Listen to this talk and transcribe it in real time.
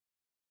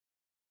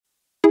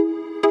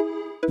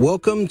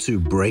Welcome to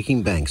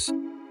Breaking Banks.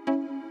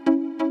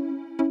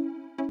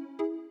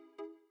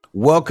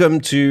 Welcome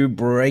to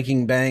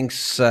Breaking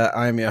Banks.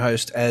 I'm your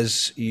host.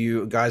 As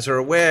you guys are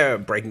aware,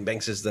 Breaking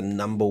Banks is the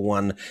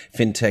 #1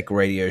 fintech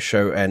radio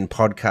show and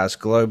podcast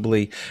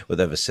globally, with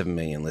over 7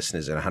 million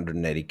listeners in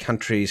 180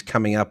 countries,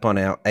 coming up on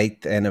our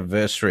 8th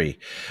anniversary.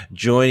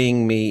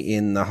 Joining me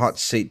in the hot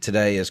seat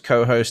today as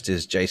co-host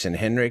is Jason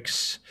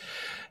Henrichs.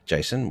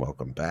 Jason,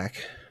 welcome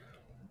back.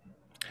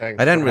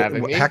 Thanks for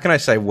having me. How can I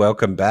say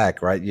welcome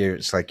back, right?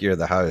 It's like you're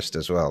the host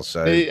as well.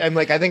 So I'm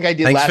like, I think I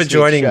did thanks last for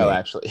joining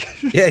week's show, me.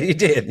 actually. Yeah, you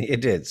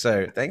did.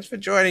 So thanks for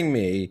joining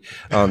me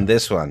on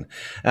this one.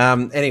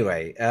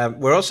 Anyway,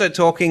 we're also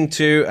talking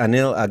to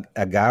Anil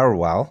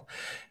Aggarwal.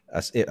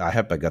 I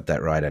hope I got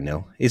that right,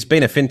 Anil. He's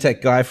been a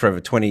fintech guy for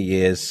over 20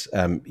 years.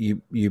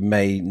 You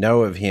may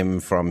know of him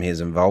from his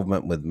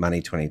involvement with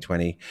Money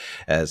 2020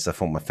 as the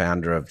former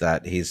founder of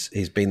that. He's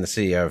been the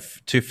CEO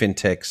of 2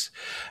 fintechs.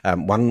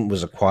 One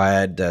was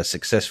acquired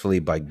successfully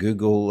by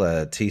Google,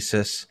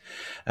 TSYS,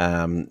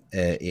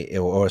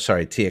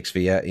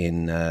 TXVia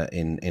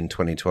in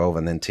 2012,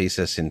 and then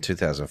TSYS in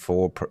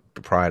 2004.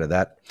 Prior to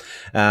that,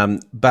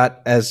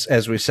 but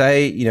as we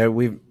say,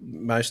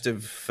 most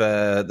of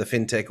the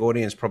fintech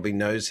audience probably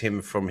knows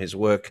him from his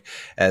work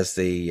as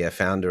the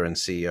founder and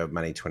CEO of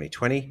Money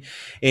 2020.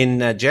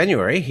 In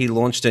January, he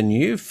launched a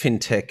new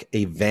fintech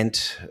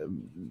event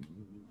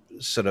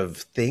sort of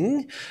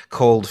thing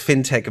called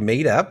Fintech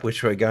Meetup,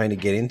 which we're going to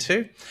get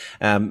into,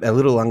 a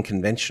little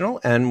unconventional,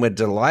 and we're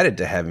delighted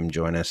to have him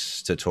join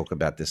us to talk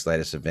about this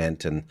latest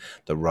event and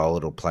the role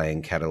it'll play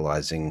in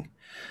catalyzing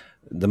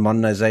the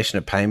modernization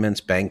of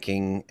payments,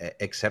 banking,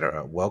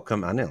 etc.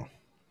 Welcome, Anil.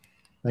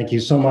 Thank you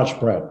so much,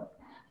 Brett.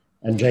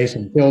 And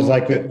Jason, feels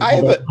like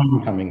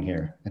homecoming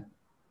here.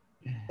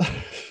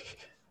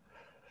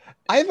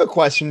 I have a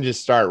question to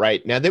start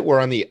right now that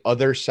we're on the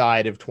other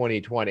side of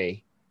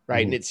 2020, right?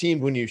 Mm-hmm. And it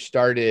seemed when you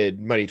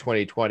started Money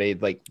 2020,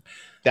 like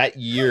that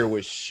year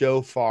was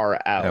so far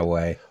out. No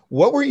way.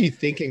 What were you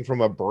thinking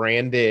from a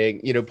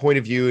branding, point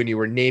of view, and you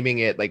were naming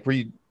it? Like, were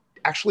you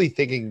actually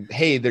thinking,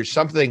 hey, there's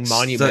something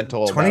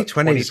monumental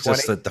 2020 is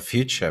just the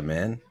future,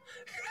 man.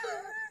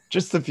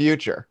 Just the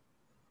future.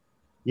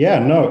 Yeah,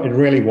 no, it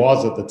really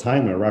was at the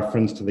time a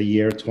reference to the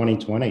year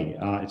 2020.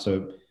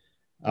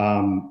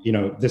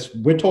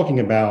 We're talking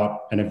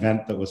about an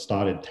event that was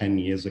started 10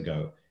 years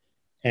ago.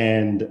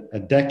 And a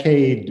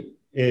decade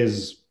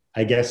is,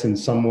 I guess, in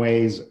some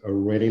ways a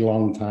really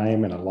long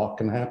time and a lot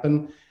can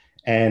happen.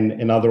 And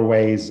in other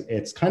ways,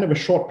 it's kind of a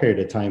short period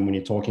of time when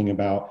you're talking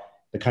about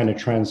the kind of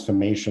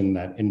transformation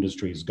that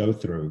industries go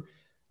through.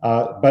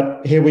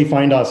 But here we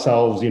find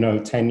ourselves,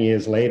 10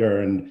 years later,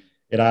 and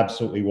it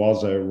absolutely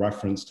was a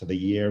reference to the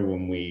year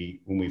when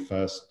we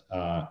first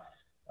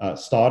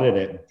started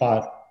it.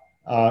 But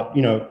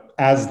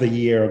as the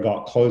year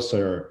got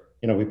closer,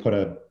 we put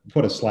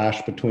a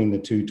slash between the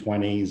two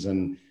 20s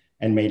and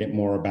made it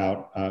more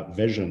about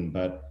vision.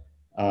 But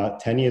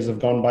 10 years have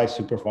gone by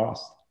super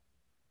fast.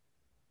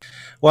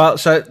 Well,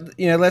 so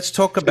let's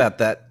talk about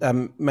that.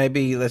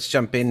 Maybe let's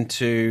jump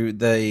into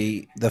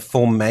the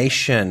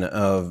formation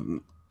of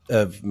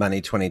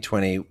Money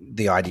 2020,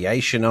 the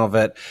ideation of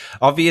it.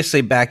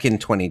 Obviously, back in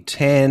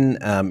 2010,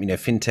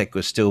 fintech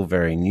was still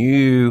very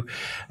new,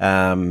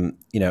 and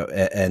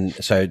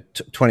so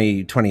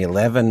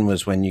 2011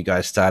 was when you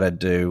guys started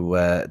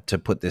to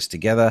put this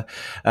together.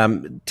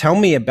 Tell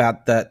me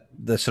about the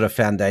sort of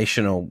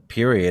foundational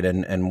period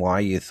and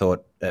why you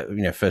thought,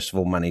 first of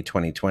all, Money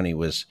 2020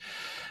 was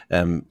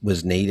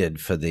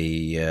needed for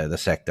the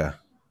sector.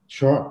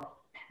 Sure.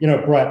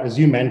 Brett, as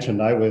you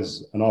mentioned, I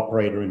was an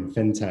operator in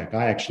fintech.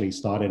 I actually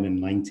started in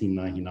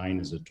 1999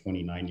 as a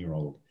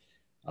 29-year-old.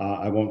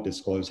 I won't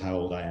disclose how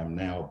old I am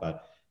now,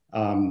 but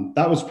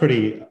that was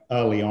pretty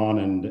early on.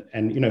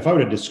 And if I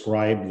were to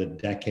describe the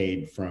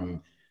decade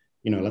from,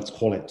 let's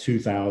call it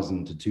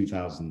 2000 to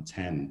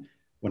 2010,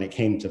 when it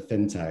came to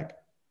fintech,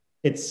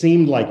 it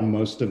seemed like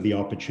most of the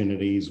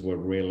opportunities were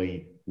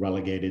really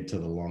relegated to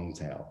the long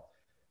tail.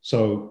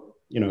 So,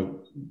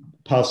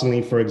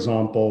 personally, for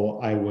example,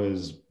 I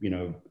was,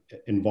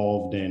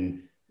 involved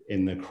in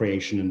the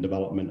creation and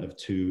development of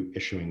 2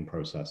 issuing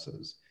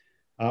processes.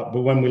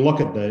 But when we look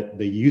at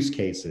the use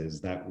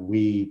cases that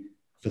we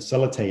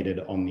facilitated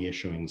on the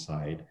issuing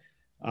side,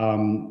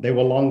 they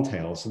were long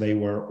tail. So they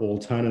were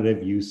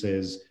alternative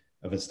uses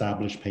of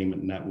established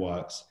payment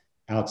networks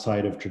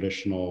outside of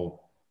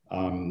traditional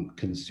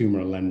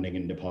consumer lending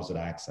and deposit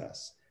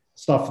access,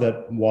 stuff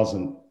that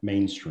wasn't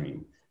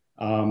mainstream.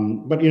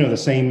 But the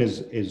same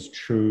is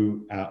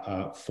true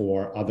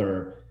for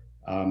other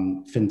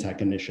fintech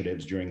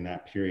initiatives during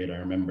that period. I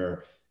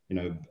remember,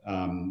 a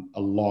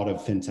lot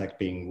of fintech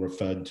being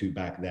referred to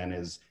back then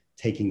as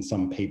taking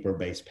some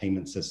paper-based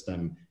payment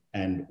system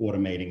and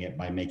automating it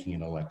by making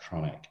it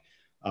electronic.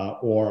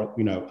 Or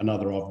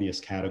another obvious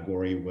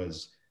category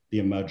was the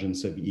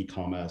emergence of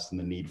e-commerce and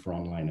the need for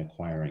online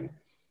acquiring.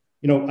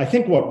 I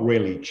think what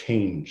really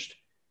changed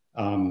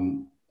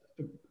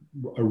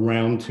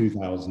around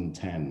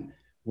 2010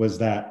 was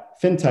that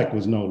fintech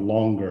was no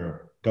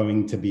longer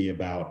going to be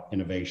about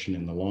innovation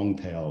in the long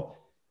tail.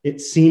 It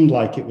seemed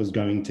like it was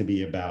going to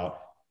be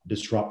about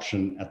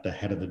disruption at the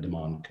head of the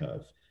demand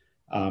curve.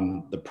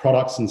 The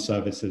products and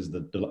services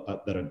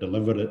that are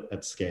delivered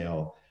at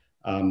scale.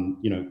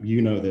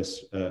 You know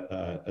this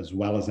as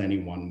well as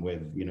anyone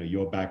with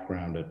your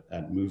background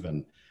at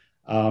Movin,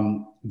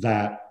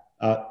 that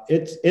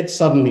it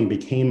suddenly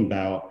became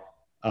about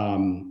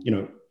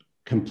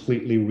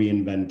completely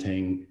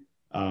reinventing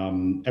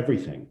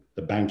everything,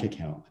 the bank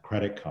account, the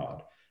credit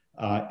card,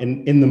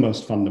 in the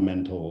most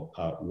fundamental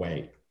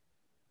way.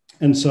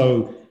 And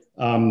so,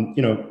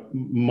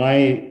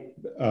 my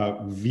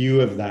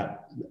view of that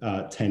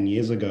 10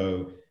 years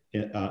ago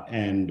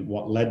and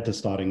what led to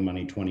starting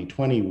Money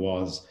 2020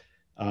 was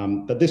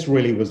that this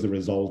really was the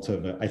result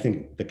of, I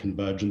think, the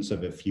convergence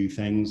of a few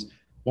things.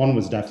 One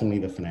was definitely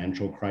the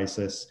financial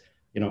crisis.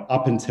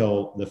 Up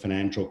until the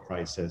financial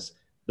crisis,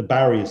 the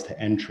barriers to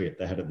entry at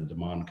the head of the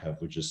demand curve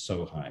were just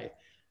so high.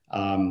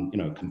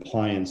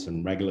 Compliance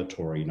and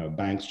regulatory,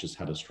 banks just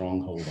had a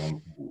stronghold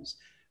on things.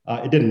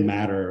 It didn't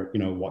matter,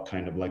 what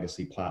kind of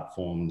legacy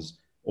platforms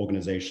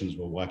organizations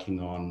were working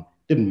on.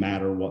 Didn't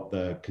matter what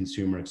the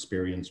consumer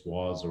experience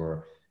was,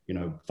 or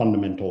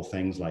fundamental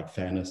things like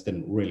fairness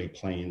didn't really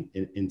play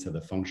into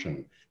the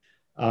function.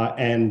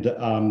 And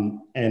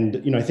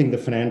I think the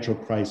financial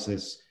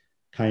crisis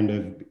kind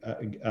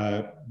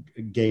of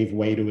gave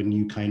way to a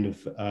new kind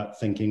of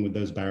thinking with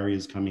those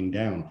barriers coming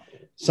down.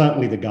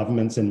 Certainly the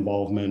government's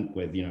involvement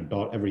with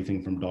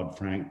everything from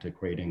Dodd-Frank to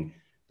creating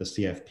the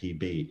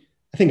CFPB.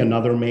 I think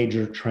another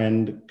major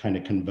trend kind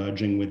of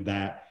converging with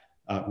that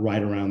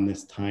right around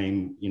this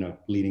time,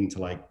 leading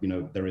to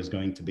there is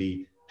going to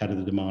be head of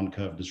the demand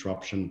curve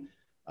disruption,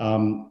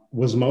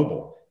 was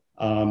mobile.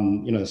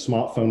 The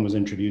smartphone was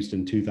introduced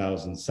in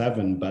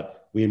 2007,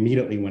 but we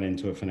immediately went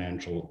into a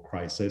financial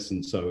crisis.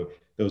 And so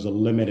there was a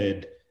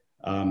limited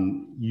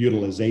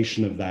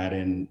utilization of that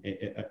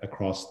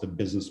across the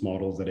business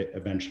models that it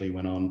eventually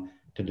went on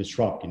to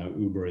disrupt.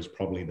 Uber is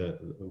probably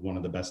one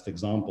of the best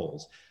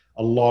examples.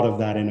 A lot of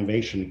that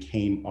innovation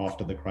came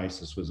after the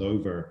crisis was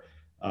over,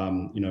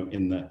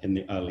 in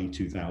the early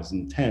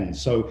 2010s.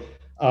 So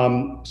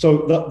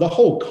the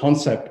whole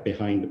concept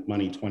behind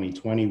Money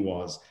 2020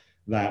 was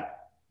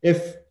that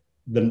if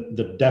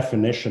the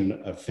definition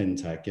of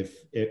fintech,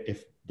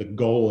 if the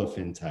goal of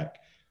fintech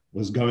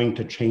was going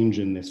to change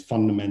in this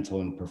fundamental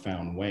and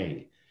profound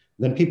way,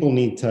 then people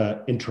need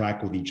to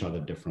interact with each other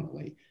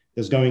differently.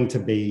 There's going to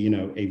be,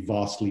 a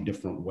vastly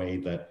different way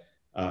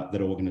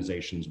that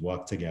organizations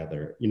work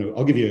together.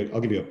 I'll give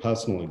you a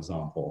personal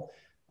example.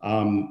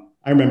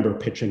 I remember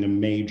pitching a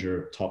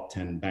major top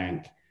 10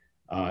 bank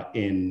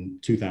in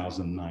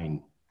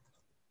 2009,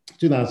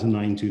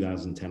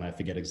 2010. I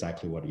forget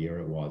exactly what year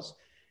it was.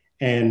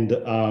 And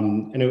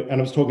I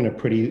was talking to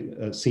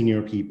pretty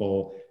senior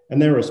people,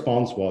 and their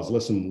response was,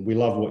 listen, we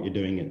love what you're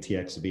doing at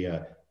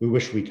TXVia. We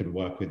wish we could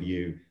work with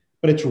you,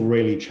 but it's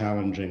really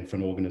challenging for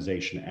an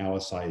organization our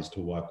size to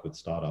work with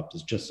startups.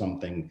 It's just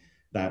something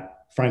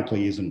that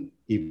frankly isn't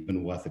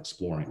even worth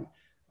exploring.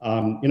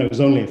 It was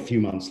only a few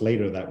months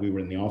later that we were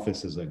in the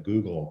offices at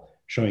Google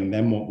showing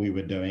them what we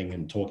were doing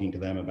and talking to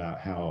them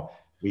about how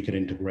we could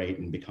integrate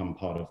and become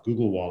part of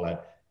Google Wallet.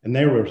 And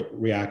their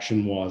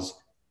reaction was,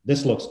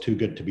 this looks too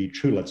good to be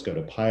true. Let's go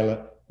to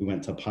pilot. We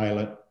went to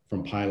pilot.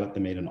 From pilot, they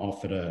made an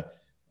offer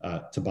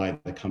to buy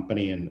the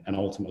company. And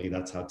ultimately,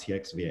 that's how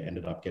TXVia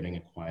ended up getting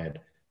acquired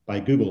by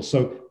Google.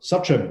 So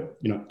such a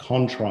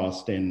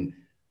contrast in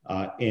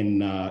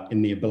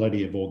the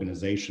ability of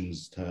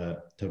organizations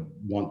to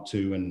want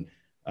to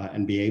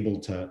and be able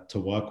to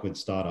work with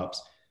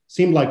startups.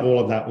 Seemed like all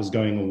of that was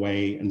going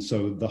away. And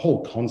so the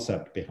whole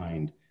concept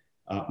behind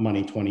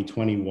Money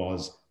 2020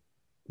 was,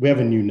 we have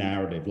a new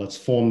narrative. Let's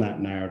form that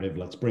narrative.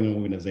 Let's bring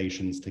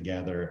organizations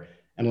together,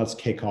 and let's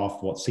kick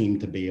off what seemed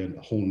to be a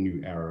whole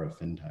new era of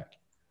fintech.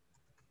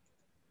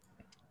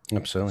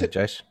 Absolutely,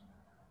 Jace.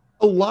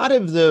 A lot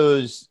of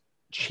those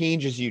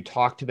changes you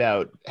talked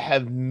about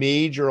have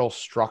major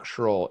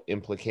structural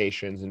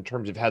implications in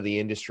terms of how the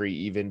industry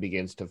even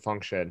begins to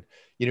function,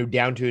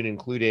 down to and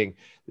including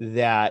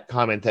that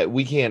comment that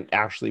we can't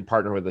actually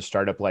partner with a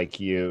startup like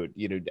you.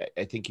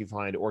 I think you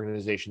find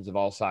organizations of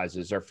all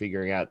sizes are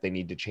figuring out they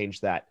need to change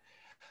that.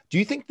 Do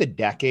you think the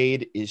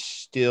decade is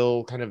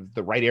still kind of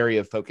the right area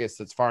of focus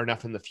that's far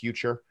enough in the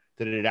future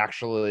that it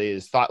actually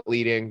is thought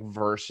leading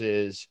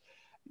versus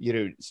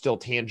still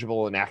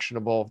tangible and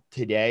actionable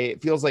today?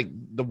 It feels like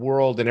the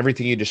world and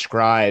everything you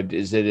described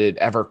is at an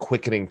ever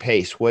quickening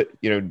pace. What,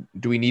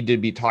 do we need to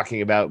be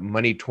talking about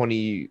Money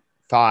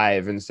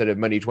 25 instead of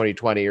Money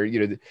 2020? Or,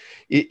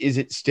 is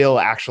it still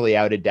actually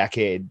out a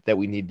decade that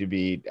we need to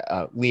be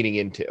leaning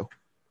into?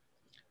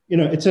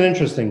 It's an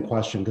interesting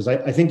question, because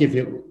I think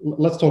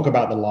let's talk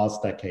about the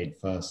last decade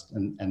first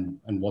and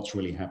what's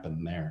really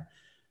happened there.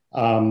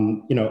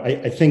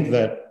 I think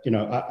that,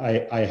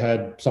 I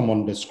heard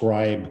someone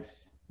describe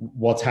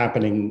what's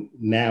happening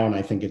now, and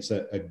I think it's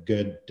a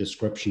good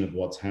description of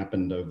what's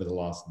happened over the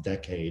last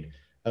decade,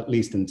 at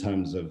least in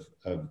terms of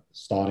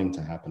starting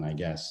to happen, I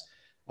guess.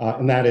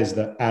 And that is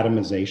the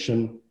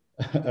atomization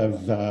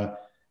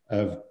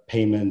of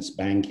payments,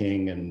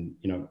 banking, and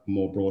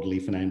more broadly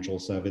financial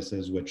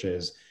services, which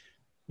is,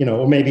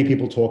 or maybe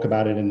people talk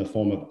about it in the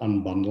form of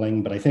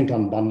unbundling, but I think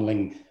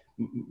unbundling,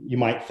 you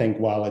might think,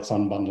 well, it's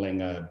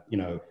unbundling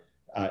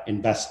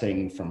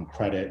investing from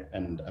credit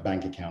and a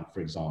bank account,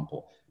 for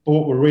example. But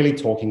what we're really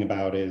talking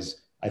about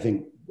is, I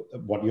think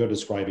what you're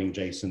describing,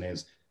 Jason,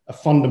 is a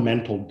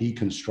fundamental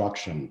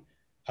deconstruction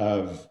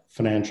of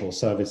financial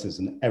services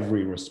in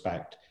every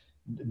respect,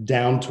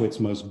 down to its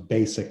most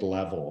basic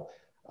level.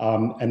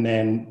 And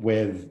then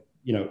with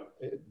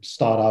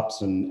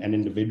startups and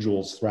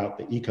individuals throughout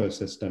the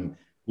ecosystem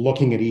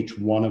looking at each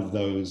one of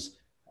those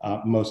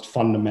most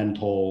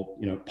fundamental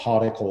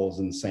particles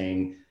and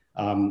saying,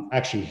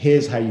 actually,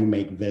 here's how you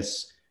make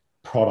this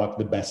product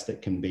the best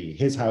it can be.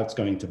 Here's how it's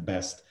going to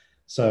best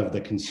serve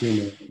the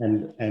consumer,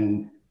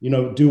 and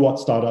do what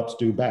startups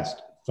do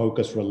best: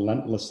 focus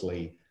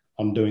relentlessly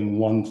on doing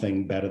one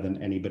thing better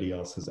than anybody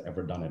else has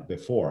ever done it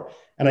before.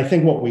 And I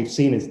think what we've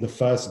seen is the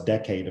first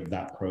decade of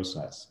that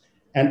process,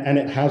 and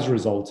it has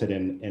resulted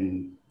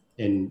in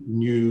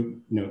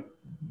new,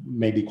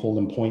 maybe call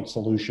them point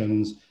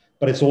solutions,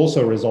 but it's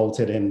also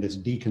resulted in this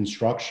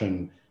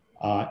deconstruction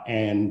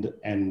and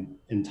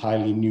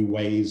entirely new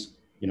ways.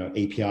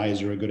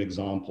 APIs are a good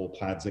example,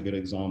 Plaid's a good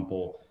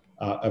example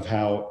of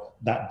how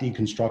that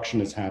deconstruction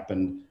has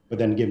happened, but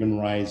then given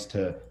rise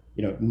to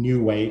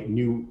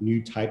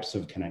new types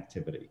of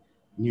connectivity,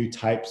 new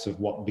types of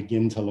what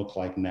begin to look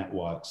like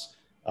networks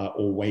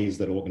or ways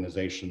that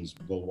organizations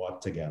will work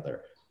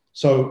together.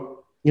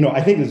 So,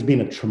 I think there's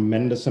been a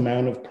tremendous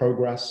amount of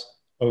progress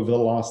over the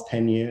last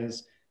 10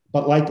 years,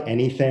 but like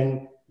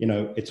anything,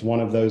 it's one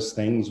of those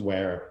things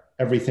where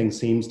everything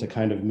seems to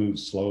kind of move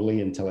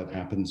slowly until it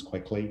happens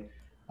quickly.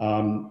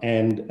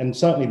 And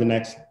certainly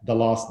the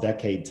last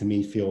decade to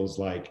me feels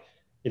like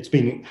it's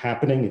been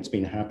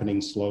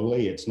happening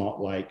slowly. It's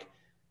not like,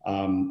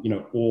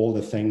 all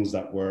the things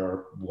that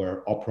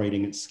were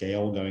operating at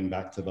scale, going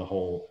back to the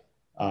whole,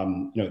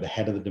 the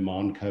head of the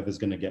demand curve is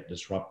going to get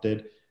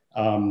disrupted.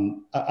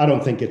 I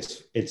don't think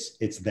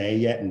it's there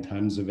yet in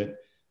terms of it,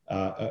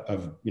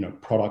 of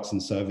products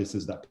and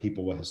services that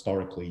people were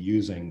historically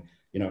using,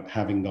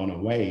 having gone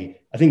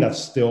away. I think that's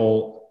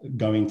still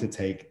going to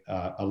take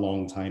a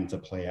long time to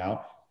play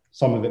out.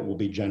 Some of it will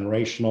be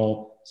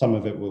generational. Some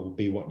of it will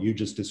be what you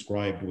just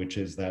described, which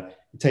is that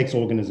it takes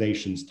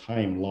organizations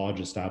time, large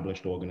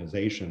established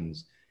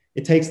organizations.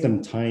 It takes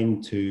them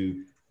time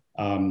to,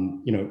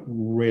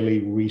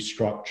 really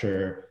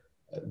restructure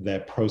their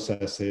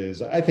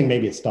processes. I think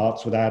maybe it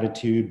starts with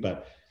attitude,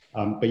 but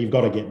you've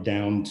got to get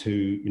down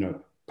to,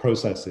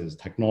 processes,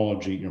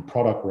 technology,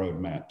 product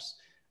roadmaps,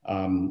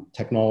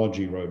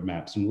 technology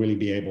roadmaps, and really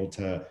be able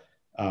to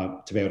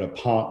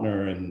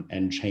partner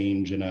and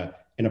change in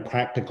a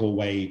practical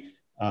way,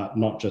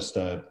 not just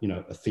a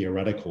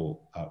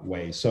theoretical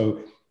way.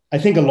 So I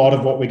think a lot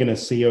of what we're going to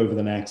see over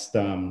the next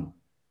 10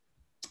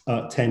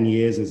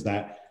 years is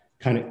that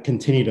kind of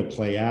continue to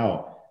play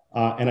out.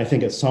 And I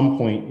think at some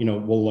point,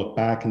 we'll look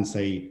back and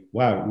say,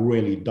 wow, it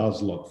really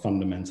does look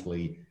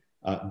fundamentally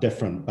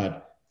different.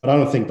 But I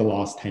don't think the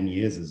last 10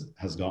 years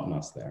has gotten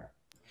us there.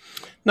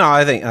 No,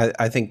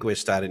 I think we're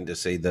starting to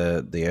see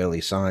the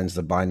early signs.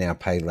 The buy now,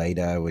 pay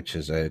later, which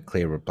is a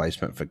clear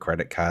replacement for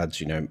credit cards.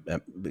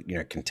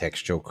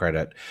 Contextual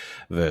credit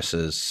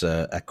versus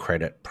a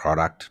credit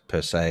product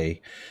per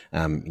se.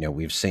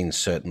 We've seen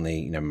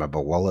certainly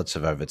mobile wallets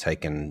have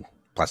overtaken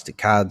plastic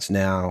cards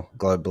now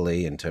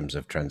globally in terms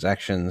of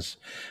transactions.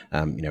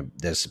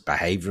 There's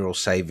behavioral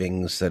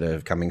savings that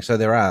are coming. So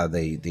there are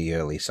the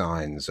early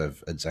signs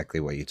of exactly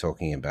what you're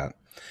talking about.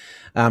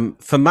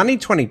 For Money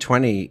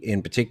 2020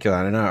 in particular,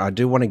 I know I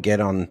do want to get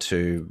on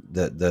to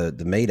the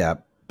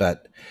meetup,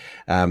 but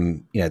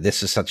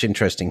this is such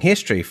interesting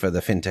history for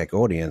the fintech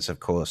audience, of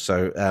course.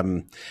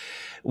 So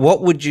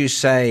what would you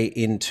say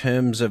in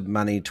terms of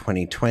Money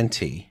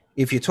 2020,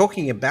 if you're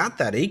talking about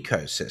that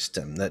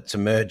ecosystem that's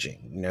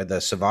emerging, the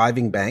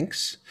surviving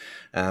banks,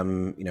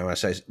 I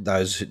say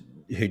those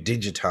who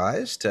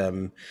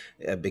digitized,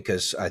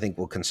 because I think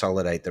we'll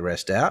consolidate the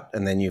rest out.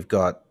 And then you've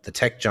got the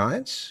tech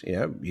giants,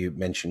 you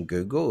mentioned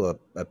Google,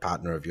 a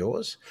partner of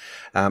yours,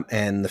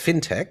 and the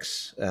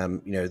fintechs,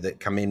 that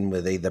come in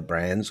with either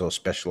brands or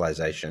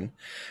specialization.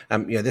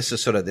 This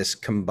is sort of this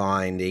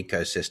combined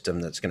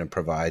ecosystem that's going to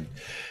provide,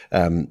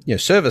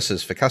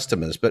 services for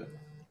customers. But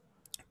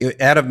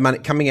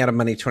coming out of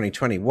Money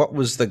 2020, what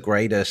was the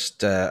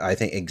greatest, I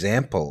think,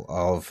 example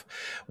of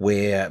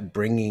where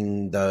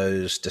bringing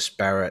those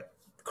disparate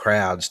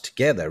crowds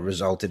together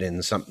resulted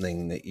in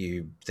something that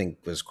you think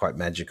was quite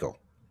magical?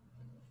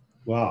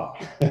 Wow.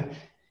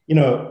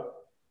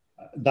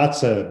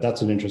 That's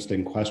an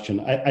interesting question.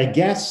 I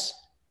guess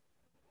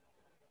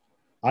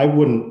I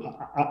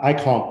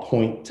can't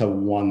point to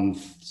one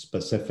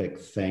specific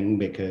thing,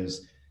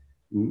 because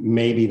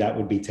maybe that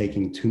would be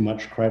taking too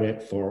much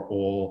credit for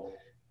all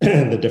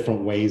the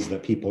different ways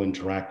that people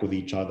interact with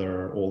each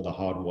other, all the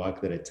hard work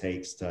that it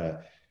takes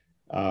to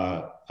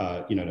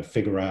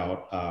figure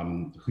out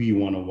who you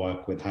want to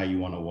work with, how you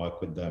want to work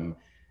with them.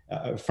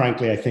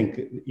 frankly, I think,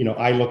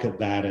 I look at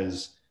that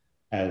as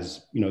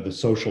the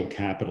social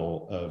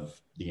capital of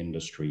the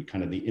industry,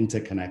 kind of the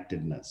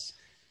interconnectedness.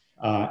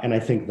 And I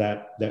think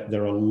that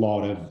there are a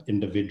lot of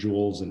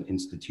individuals and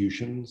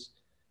institutions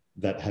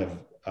that have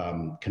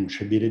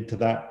contributed to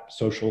that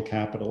social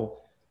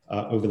capital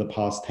over the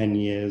past 10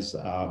 years.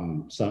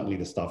 Certainly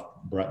the stuff,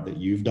 Brett, that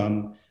you've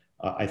done,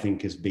 I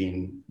think has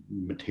been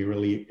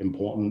materially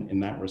important in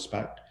that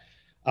respect.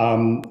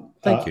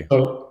 Thank you.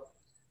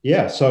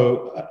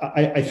 So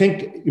I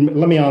think,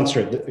 let me answer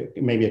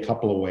it maybe a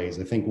couple of ways.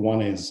 I think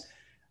one is,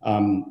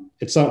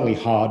 it's certainly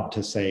hard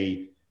to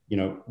say,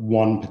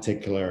 one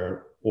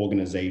particular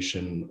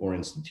organization or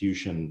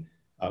institution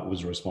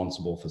was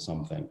responsible for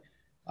something.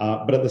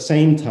 But at the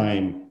same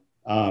time,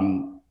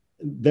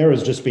 there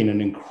has just been an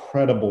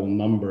incredible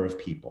number of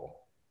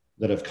people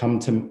that have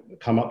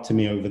come up to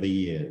me over the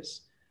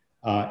years,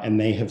 and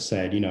they have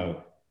said,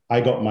 I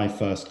got my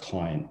first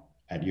client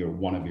at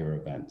one of your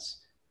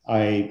events.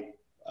 I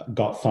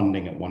got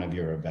funding at one of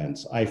your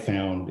events. I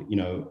found,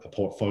 a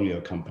portfolio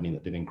company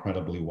that did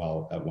incredibly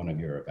well at one of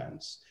your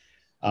events.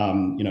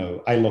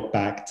 I look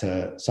back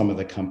to some of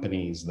the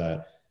companies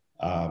that,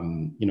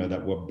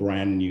 that were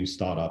brand new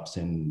startups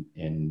in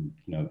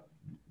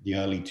the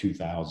early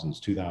 2000s,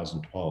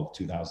 2012,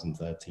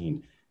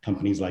 2013,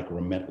 companies like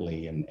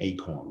Remitly and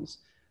Acorns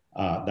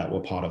that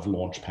were part of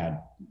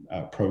Launchpad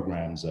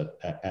programs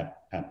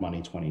at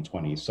Money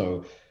 2020.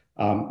 So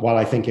while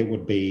I think it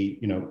would be,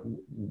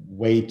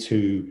 way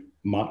too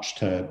much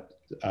to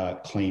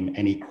claim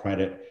any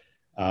credit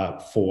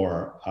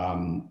for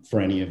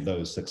any of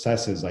those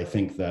successes, I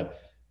think that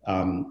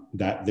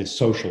that this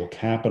social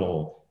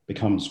capital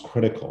becomes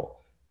critical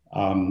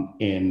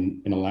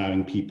in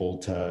allowing people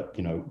to,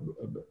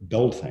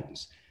 build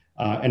things.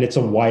 And it's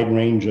a wide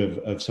range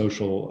of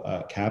social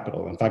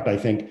capital. In fact, I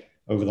think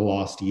over the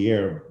last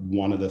year,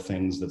 one of the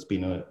things that's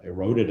been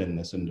eroded in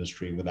this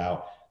industry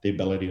without the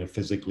ability to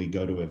physically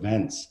go to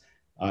events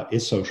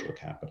is social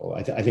capital.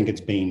 I think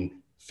it's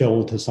been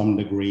filled to some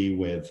degree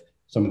with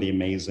some of the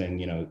amazing,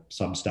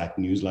 Substack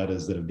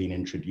newsletters that have been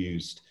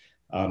introduced.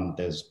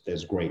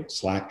 There's great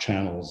Slack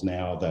channels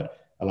now that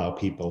allow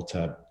people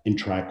to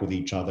interact with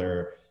each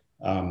other,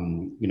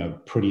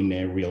 pretty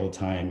near real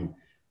time.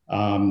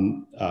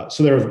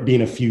 So there have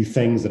been a few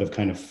things that have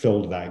kind of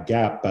filled that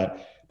gap,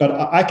 but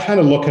I kind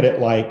of look at it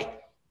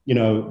like,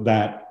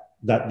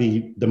 that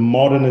the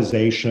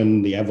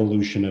modernization, the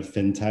evolution of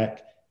fintech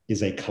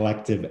is a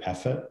collective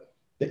effort,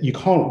 that you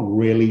can't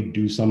really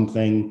do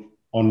something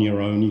on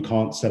your own. You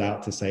can't set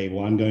out to say,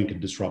 well, I'm going to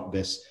disrupt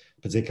this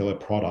particular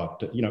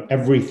product.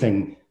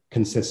 Everything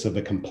consists of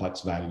a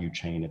complex value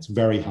chain. It's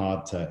very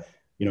hard to,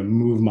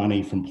 move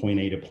money from point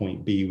A to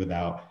point B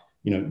without,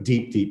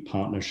 deep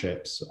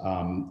partnerships,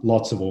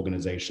 lots of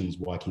organizations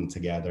working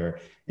together.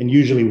 And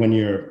usually when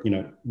you're,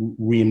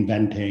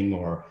 reinventing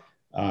or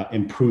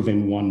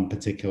improving one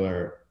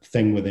particular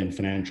thing within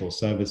financial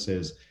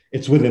services,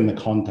 it's within the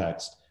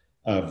context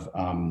of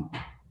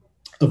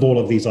all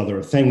of these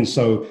other things.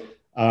 So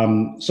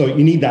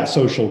you need that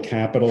social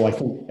capital. I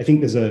think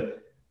there's a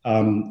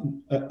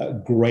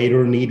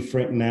greater need for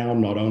it now,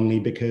 not only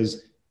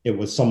because it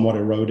was somewhat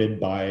eroded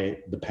by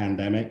the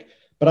pandemic,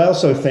 but I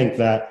also think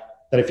that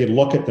if you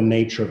look at the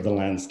nature of the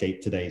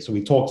landscape today, so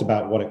we talked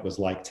about what it was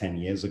like 10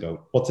 years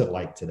ago, what's it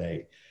like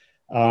today?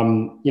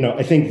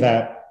 I think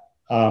that,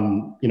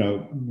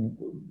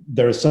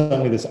 there is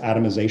certainly this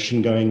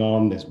atomization going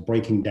on, this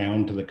breaking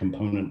down to the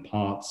component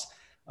parts,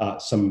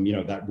 some,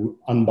 that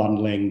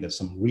unbundling, there's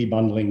some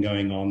rebundling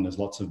going on. There's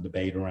lots of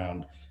debate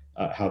around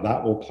how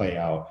that will play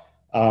out.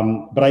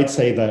 But I'd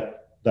say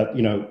that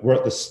we're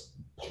at this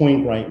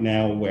point right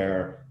now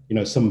where,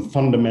 some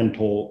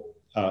fundamental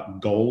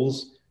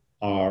goals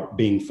are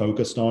being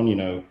focused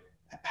on,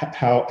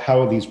 how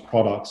are these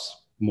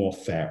products more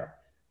fair?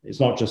 It's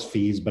not just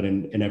fees, but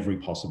in every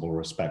possible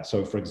respect.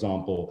 So for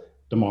example,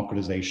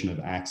 democratization of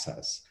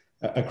access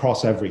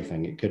across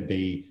everything. It could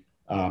be,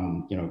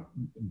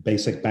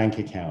 basic bank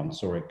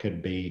accounts, or it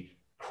could be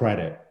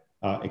credit.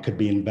 It could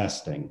be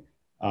investing.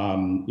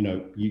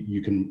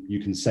 You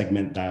can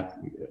segment that,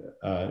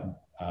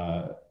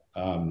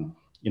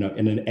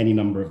 in any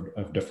number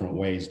of different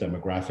ways,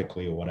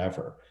 demographically or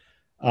whatever.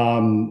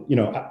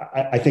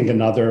 I think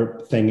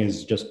another thing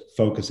is just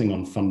focusing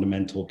on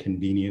fundamental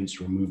convenience,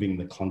 removing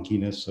the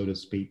clunkiness, so to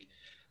speak,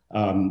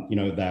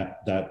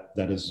 that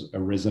has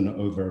arisen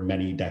over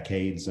many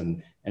decades,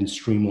 and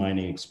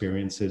streamlining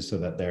experiences so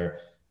that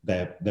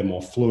they're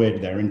more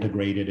fluid, they're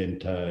integrated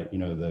into,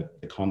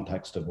 the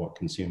context of what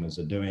consumers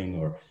are doing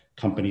or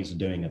companies are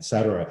doing, et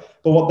cetera.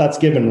 But what that's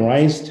given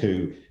rise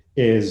to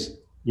is,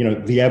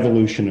 the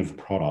evolution of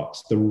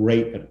products, the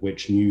rate at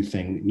which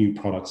new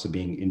products are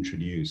being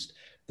introduced,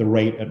 the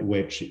rate at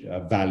which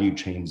value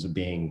chains are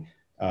being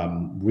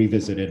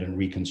revisited and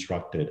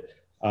reconstructed.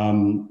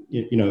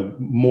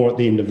 More at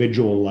the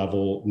individual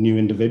level, new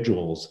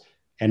individuals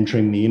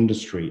entering the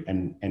industry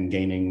and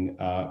gaining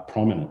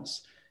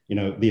prominence.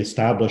 The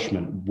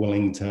establishment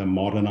willing to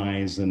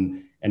modernize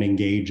and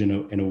engage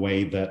in a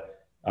way that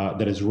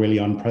that is really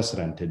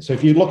unprecedented. So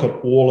if you look at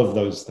all of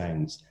those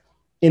things,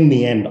 in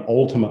the end,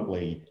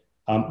 ultimately,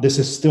 this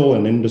is still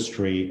an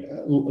industry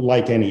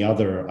like any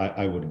other,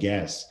 I would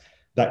guess,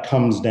 that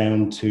comes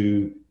down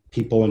to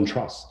people and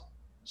trust.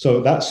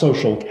 So that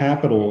social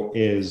capital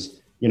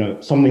is,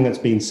 something that's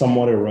been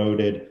somewhat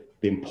eroded.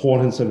 The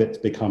importance of it's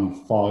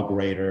become far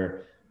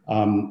greater,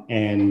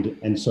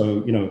 and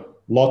so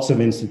lots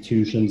of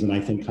institutions, and I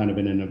think kind of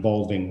in an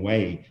evolving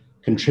way,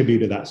 contribute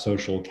to that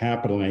social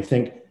capital. And I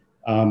think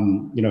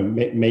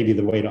maybe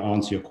the way to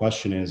answer your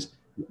question is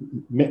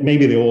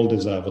maybe they all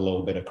deserve a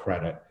little bit of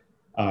credit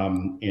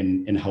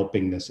in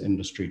helping this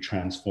industry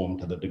transform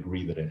to the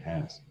degree that it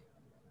has.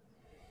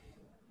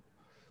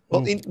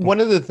 Well, one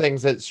of the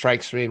things that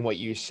strikes me in what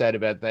you said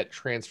about that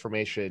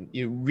transformation,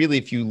 really,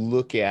 if you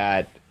look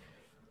at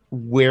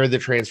where the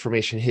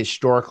transformation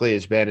historically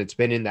has been, it's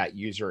been in that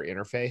user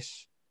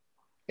interface.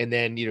 And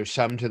then,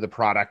 some to the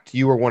product.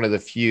 You were one of the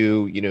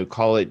few,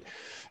 call it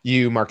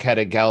you,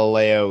 Marqeta,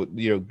 Galileo,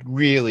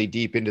 really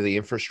deep into the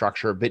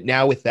infrastructure. But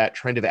now with that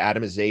trend of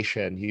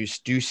atomization, you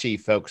do see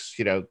folks,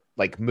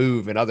 like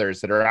Move and others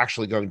that are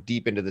actually going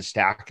deep into the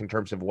stack in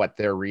terms of what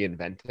they're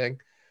reinventing.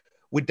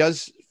 What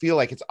does feel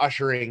like it's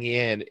ushering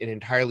in an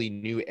entirely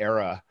new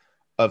era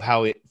of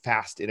how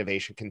fast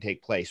innovation can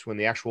take place when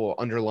the actual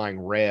underlying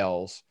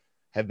rails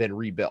have been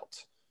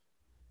rebuilt.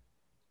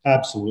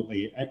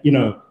 Absolutely.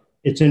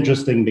 It's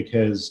interesting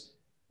because,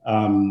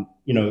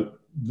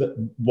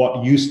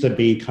 what used to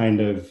be kind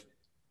of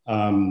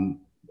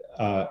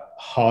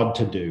hard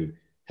to do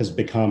has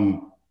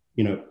become,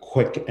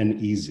 quick and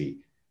easy.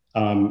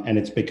 And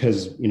it's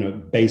because,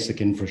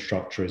 basic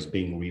infrastructure is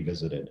being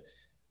revisited.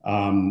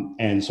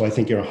 And so I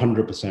think you're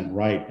 100%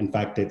 right. In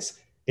fact,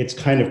 it's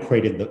kind of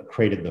created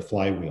the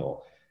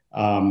flywheel,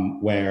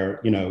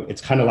 where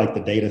it's kind of like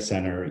the data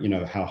center.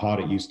 How hard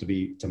it used to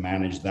be to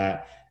manage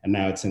that, and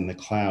now it's in the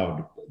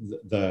cloud.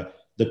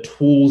 The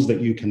tools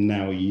that you can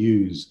now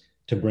use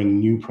to bring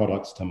new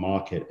products to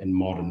market in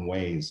modern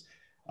ways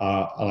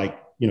are like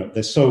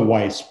they're so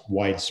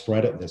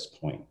widespread at this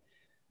point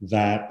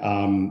that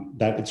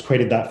it's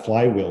created that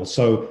flywheel.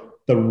 So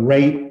the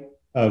rate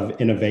of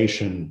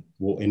innovation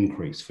will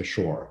increase for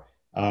sure.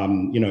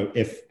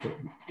 If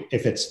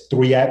it's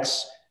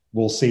 3x,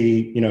 we'll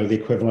see the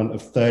equivalent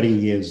of 30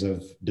 years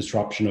of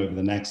disruption over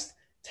the next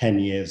 10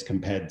 years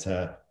compared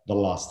to the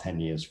last 10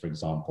 years, for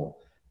example.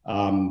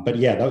 But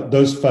yeah,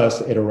 those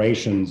first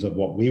iterations of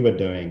what we were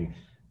doing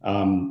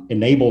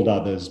enabled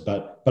others,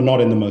 but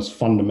not in the most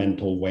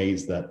fundamental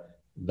ways that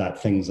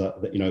things are,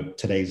 that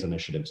today's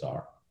initiatives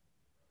are.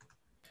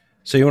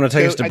 So you want to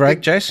take us to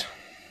break, Jace?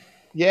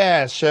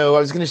 Yeah. So I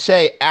was going to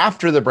say,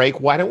 after the break,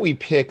 why don't we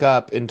pick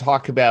up and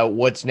talk about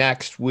what's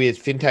next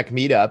with Fintech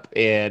Meetup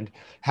and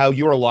how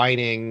you're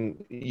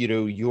aligning,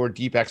 your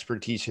deep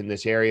expertise in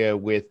this area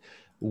with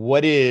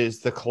what is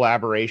the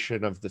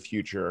collaboration of the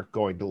future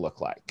going to look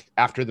like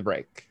after the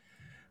break.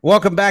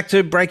 Welcome back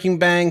to Breaking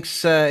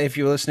Banks. If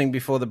you were listening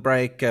before the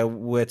break,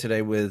 we're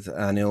today with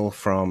Anil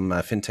from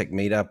Fintech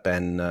Meetup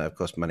and, of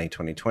course, Money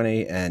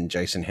 2020, and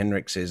Jason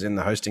Henrichs is in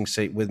the hosting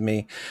seat with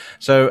me.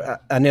 So,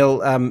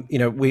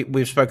 Anil,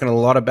 we've spoken a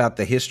lot about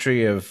the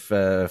history of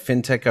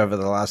fintech over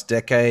the last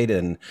decade,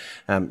 and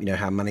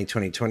how Money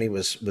 2020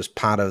 was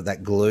part of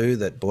that glue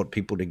that brought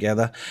people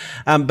together.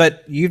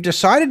 But you've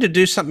decided to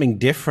do something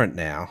different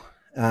now.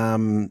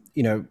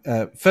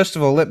 First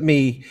of all, so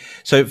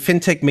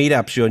Fintech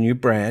Meetup's your new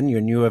brand, your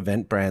new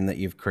event brand that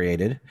you've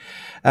created.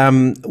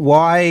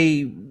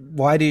 Why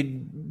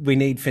did we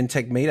need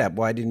Fintech Meetup?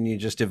 Why didn't you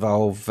just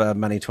evolve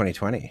Money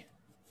 2020?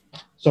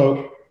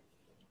 So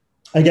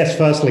I guess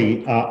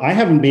firstly, I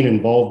haven't been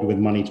involved with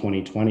Money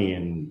 2020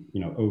 in,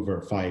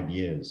 over 5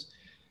 years.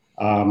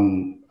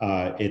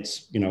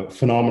 It's, a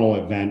phenomenal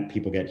event.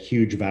 People get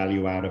huge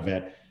value out of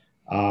it.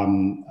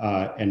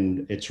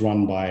 And it's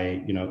run by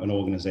an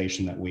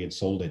organization that we had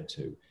sold it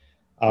to.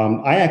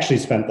 I actually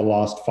spent the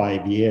last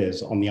 5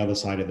 years on the other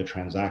side of the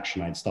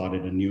transaction. I'd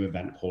started a new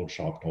event called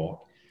Shop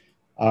Talk,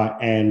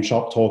 and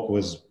Shop Talk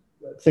was,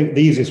 I think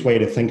the easiest way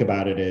to think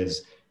about it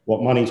is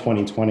what Money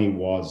 2020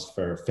 was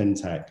for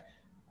fintech.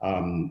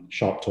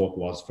 Shop Talk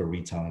was for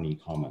retail and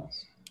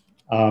e-commerce.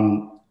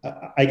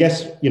 I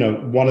guess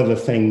one of the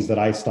things that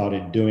I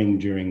started doing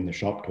during the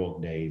Shop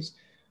Talk days,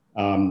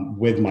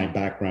 with my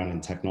background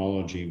in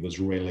technology, was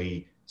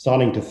really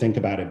starting to think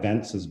about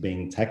events as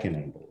being tech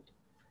enabled.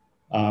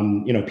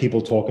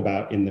 People talk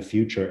about in the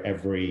future,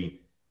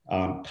 every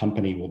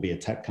company will be a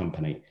tech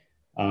company.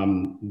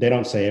 They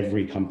don't say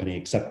every company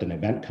except an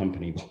event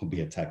company will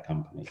be a tech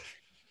company.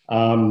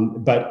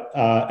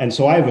 And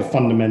so I have a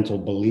fundamental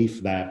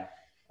belief that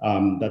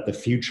the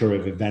future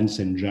of events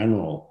in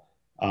general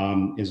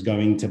is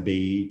going to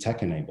be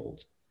tech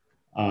enabled.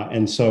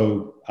 And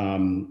so,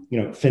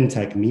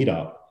 Fintech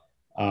Meetup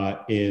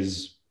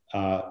is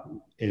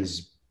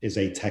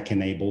a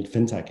tech-enabled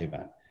fintech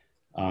event.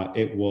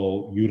 It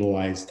will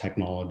utilize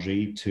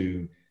technology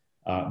to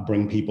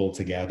bring people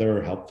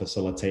together, help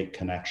facilitate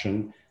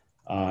connection,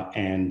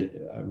 and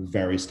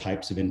various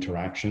types of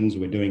interactions.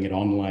 We're doing it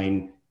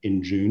online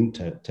in June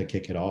to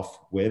kick it off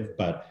with.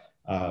 But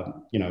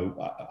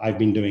I've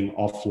been doing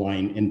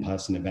offline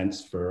in-person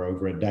events for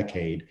over a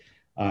decade.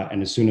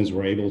 And as soon as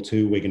we're able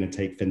to, we're going to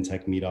take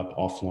Fintech Meetup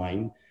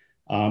offline.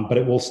 But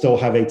it will still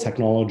have a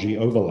technology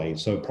overlay.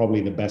 So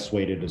probably the best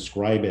way to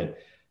describe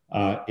it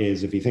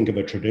is if you think of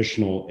a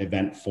traditional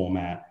event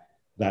format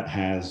that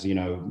has,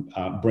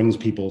 brings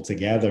people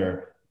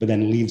together, but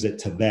then leaves it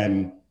to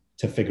them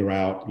to figure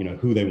out,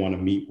 who they want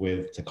to meet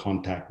with, to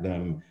contact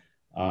them,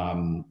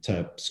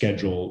 to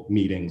schedule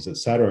meetings, et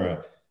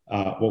cetera.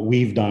 What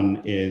we've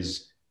done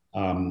is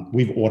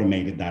we've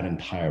automated that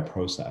entire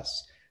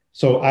process.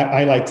 So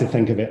I like to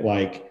think of it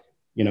like,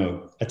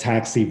 a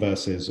taxi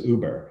versus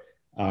Uber.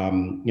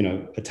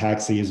 A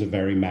taxi is a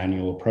very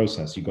manual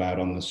process. You go out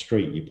on the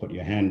street, you put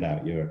your hand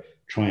out, you're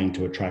trying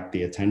to attract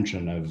the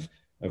attention of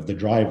the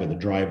driver. The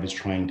driver is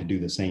trying to do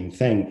the same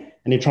thing,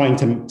 and you're trying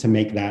to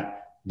make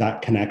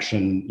that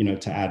connection,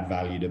 to add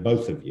value to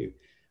both of you.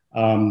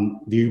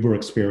 The Uber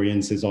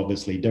experience is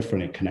obviously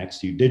different. It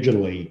connects you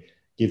digitally,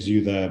 gives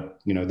you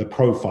the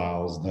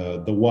profiles,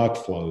 the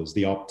workflows,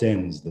 the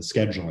opt-ins, the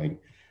scheduling,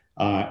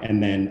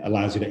 and then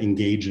allows you to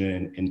engage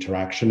in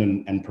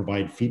interaction and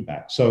provide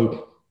feedback.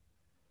 So,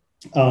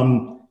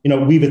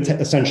 we've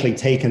essentially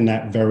taken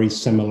that very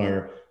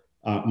similar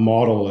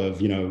model of,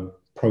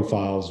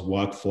 profiles,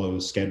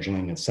 workflows,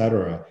 scheduling, et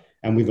cetera,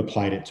 and we've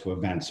applied it to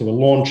events. So we're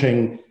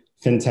launching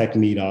Fintech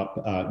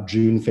Meetup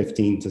June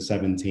 15 to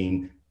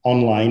 17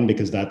 online,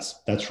 because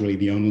that's really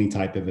the only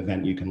type of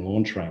event you can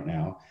launch right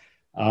now.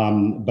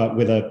 But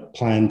with a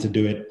plan to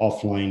do it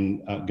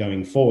offline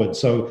going forward.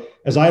 So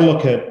as I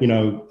look at,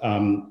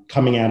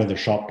 coming out of the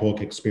Shop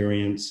Talk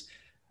experience,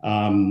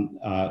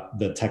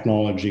 the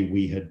technology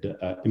we had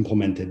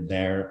implemented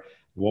there,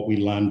 what we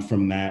learned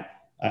from that,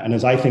 and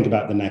as I think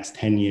about the next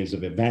 10 years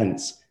of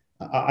events,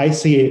 I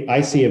see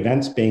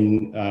events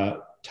being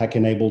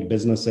tech-enabled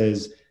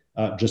businesses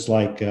just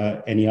like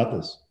any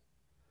others.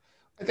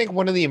 I think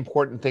one of the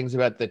important things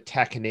about the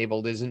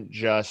tech-enabled isn't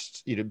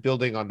just,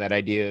 building on that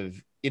idea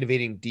of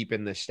innovating deep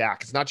in the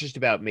stack. It's not just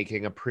about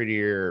making a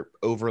prettier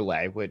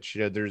overlay, which,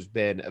 there's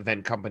been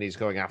event companies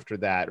going after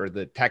that, or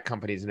the tech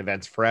companies and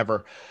events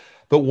forever.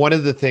 But one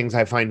of the things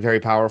I find very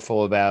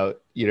powerful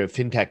about,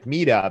 Fintech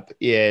Meetup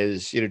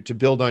is, to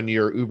build on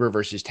your Uber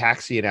versus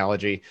taxi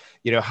analogy,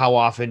 how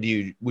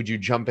often would you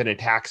jump in a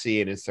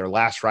taxi and it's their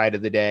last ride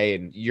of the day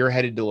and you're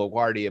headed to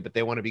LaGuardia, but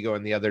they want to be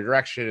going the other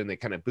direction and they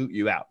kind of boot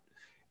you out.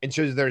 And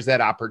so there's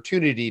that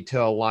opportunity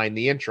to align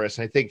the interests.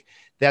 And I think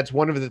that's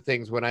one of the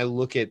things when I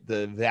look at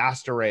the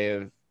vast array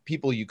of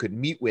people you could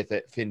meet with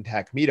at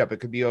Fintech Meetup, it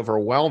could be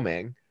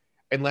overwhelming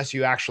unless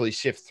you actually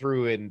sift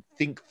through and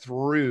think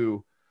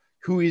through,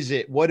 who is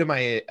it? What am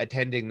I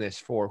attending this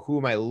for? Who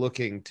am I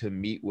looking to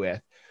meet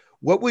with?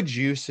 What would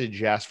you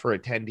suggest for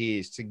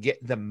attendees to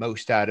get the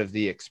most out of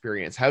the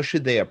experience? How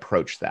should they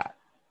approach that?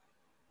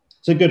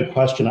 It's a good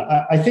question.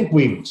 I think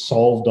we've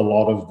solved a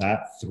lot of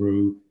that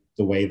through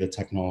the way the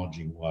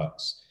technology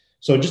works.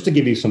 So just to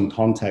give you some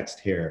context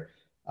here,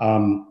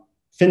 Fintech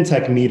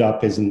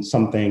Meetup isn't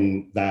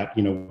something that,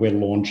 we're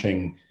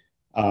launching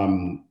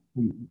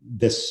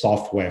this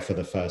software for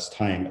the first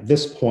time. At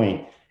this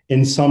point,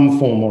 in some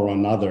form or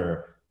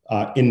another,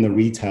 in the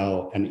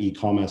retail and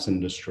e-commerce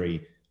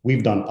industry,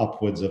 we've done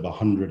upwards of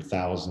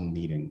 100,000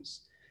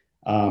 meetings.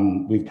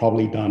 We've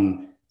probably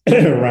done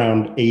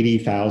around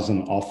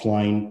 80,000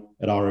 offline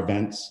at our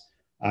events,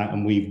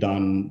 and we've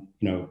done,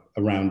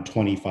 around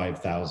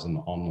 25,000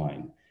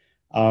 online.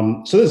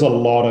 So there's a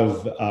lot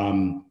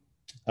of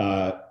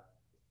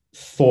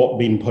thought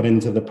being put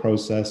into the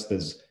process.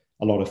 There's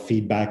a lot of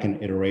feedback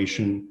and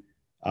iteration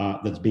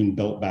that's being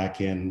built back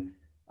in.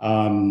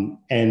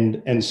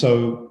 And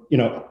so,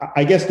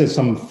 I guess there's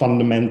some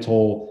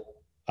fundamental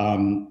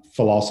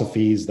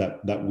philosophies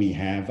that we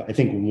have. I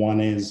think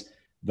one is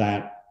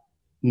that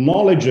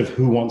knowledge of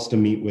who wants to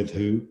meet with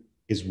who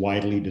is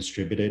widely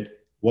distributed.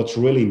 What's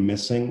really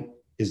missing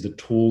is the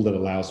tool that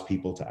allows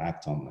people to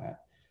act on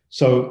that.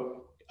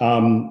 So,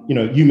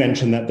 you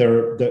mentioned that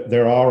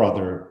there are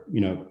other,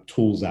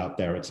 tools out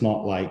there. It's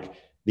not like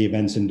the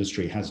events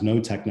industry has no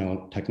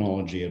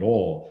technology at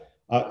all.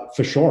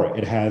 For sure,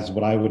 it has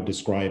what I would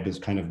describe as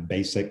kind of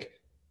basic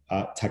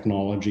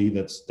technology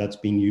that's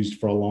been used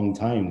for a long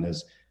time.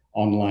 There's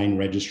online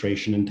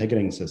registration and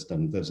ticketing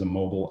systems. There's a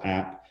mobile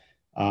app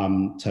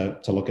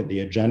to look at the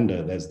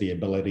agenda. There's the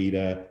ability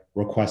to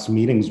request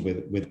meetings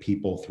with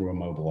people through a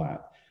mobile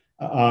app.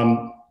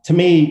 To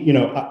me,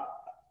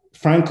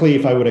 frankly,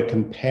 if I were to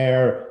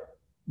compare,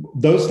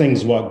 those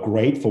things work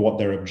great for what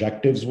their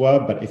objectives were.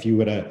 But if you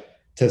were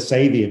to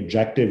say the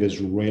objective is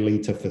really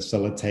to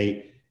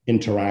facilitate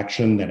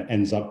interaction that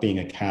ends up being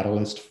a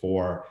catalyst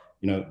for,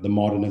 the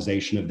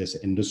modernization of this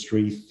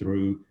industry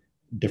through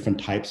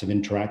different types of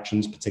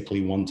interactions,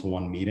 particularly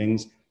one-to-one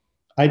meetings,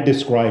 I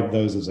describe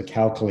those as a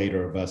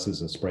calculator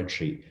versus a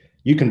spreadsheet.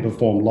 You can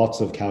perform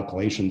lots of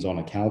calculations on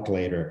a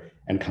calculator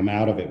and come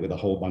out of it with a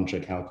whole bunch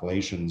of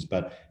calculations,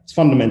 but it's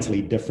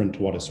fundamentally different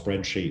to what a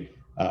spreadsheet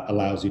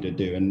allows you to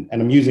do. And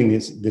I'm using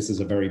this as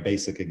a very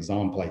basic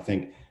example. I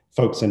think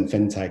folks in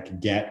fintech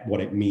get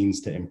what it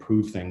means to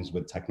improve things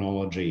with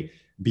technology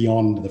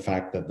beyond the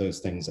fact that those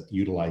things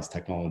utilize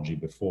technology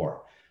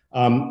before.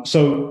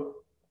 So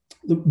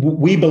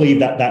we believe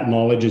that that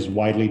knowledge is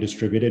widely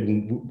distributed,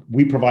 and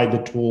we provide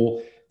the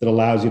tool that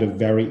allows you to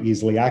very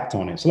easily act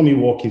on it. So let me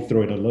walk you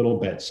through it a little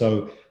bit.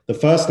 So the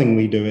first thing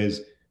we do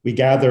is we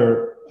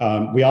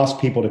ask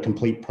people to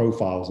complete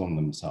profiles on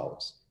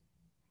themselves.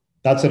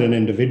 That's at an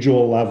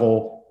individual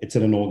level, it's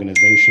at an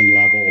organization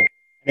level.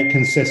 It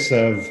consists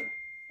of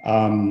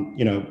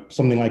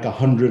something like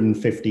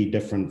 150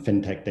 different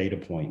fintech data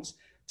points.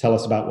 Tell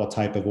us about what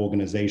type of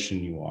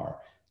organization you are.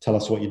 Tell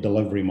us what your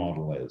delivery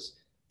model is.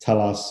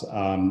 Tell us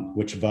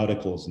which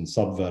verticals and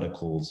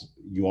sub-verticals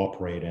you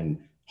operate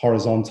in,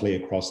 horizontally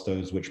across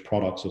those, which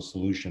products or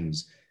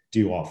solutions do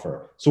you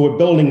offer. So we're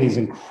building these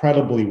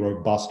incredibly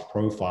robust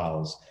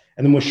profiles,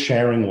 and then we're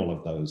sharing all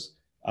of those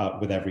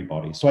with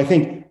everybody. So I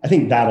think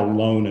that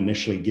alone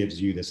initially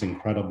gives you this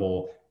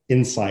incredible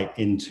insight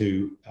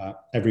into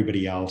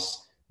everybody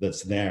else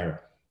that's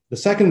there. The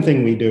second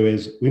thing we do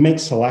is we make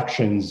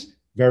selections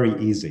very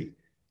easy.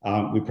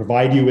 We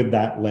provide you with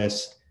that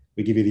list.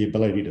 We give you the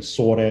ability to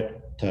sort it,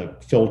 to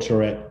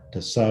filter it,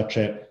 to search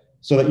it,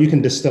 so that you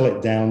can distill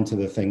it down to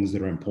the things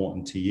that are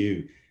important to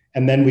you.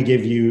 And then we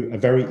give you a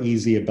very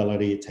easy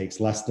ability. It takes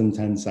less than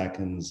 10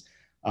 seconds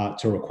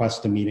to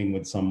request a meeting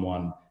with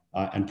someone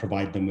and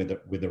provide them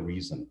with a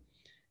reason.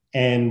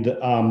 And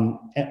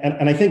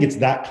I think it's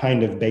that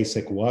kind of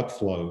basic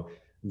workflow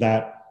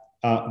that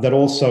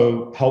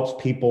also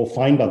helps people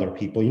find other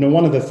people.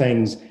 One of the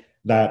things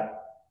that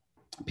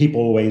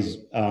people always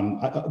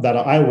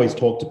that I always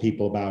talk to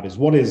people about is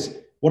what is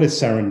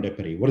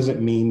serendipity? What does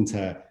it mean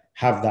to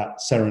have that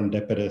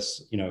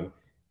serendipitous,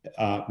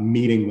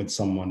 meeting with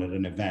someone at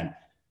an event?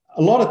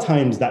 A lot of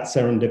times that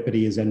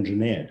serendipity is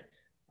engineered.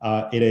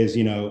 It is,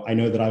 I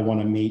know that I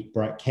want to meet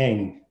Brett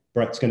King.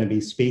 Brett's going to be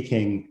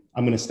speaking.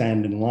 I'm going to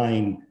stand in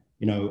line,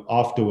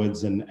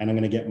 afterwards, and I'm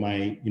going to get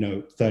my,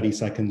 30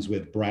 seconds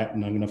with Brett,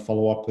 and I'm going to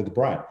follow up with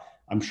Brett.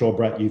 I'm sure,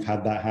 Brett, you've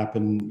had that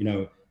happen,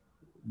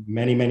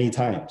 many, many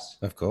times.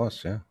 Of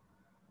course, yeah.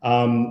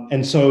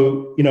 And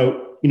so,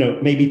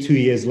 maybe 2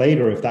 years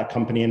later, if that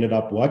company ended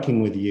up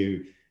working with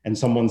you and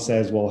someone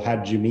says, well, how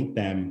did you meet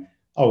them?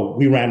 Oh,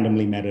 we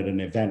randomly met at an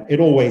event. It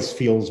always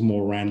feels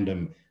more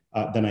random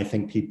than I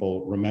think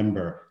people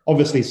remember.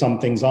 Obviously, some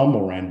things are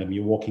more random.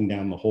 You're walking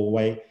down the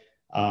hallway,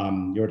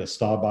 you're at a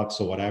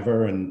Starbucks or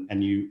whatever,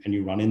 and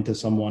you run into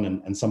someone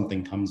and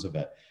something comes of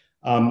it.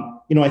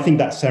 I think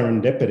that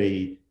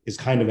serendipity is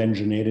kind of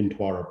engineered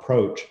into our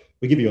approach.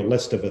 We give you a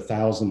list of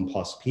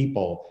 1,000+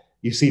 people.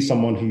 You see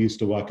someone who used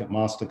to work at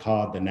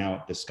MasterCard, they're now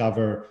at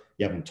Discover.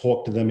 You haven't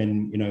talked to them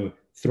in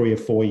 3 or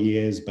 4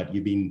 years, but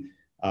you've been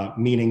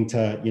meaning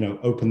to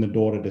open the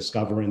door to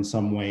Discover in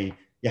some way.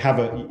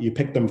 You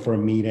pick them for a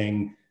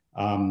meeting.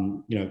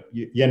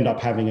 You end up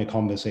having a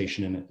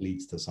conversation, and it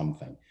leads to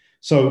something.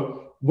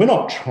 So we're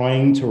not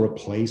trying to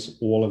replace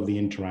all of the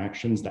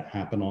interactions that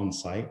happen on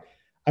site.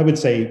 I would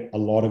say a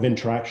lot of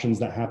interactions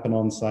that happen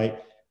on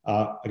site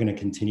are going to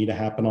continue to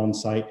happen on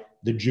site.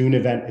 The June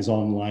event is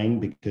online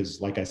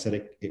because, like I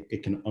said,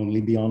 it can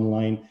only be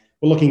online.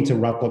 We're looking to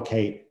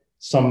replicate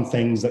some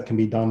things that can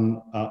be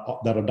done,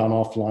 that are done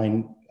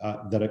offline,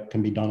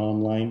 can be done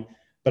online.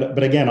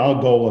 But again,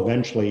 our goal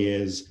eventually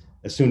is,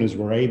 as soon as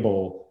we're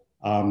able,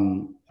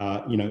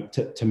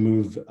 to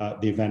move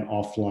the event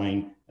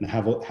offline and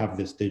have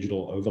this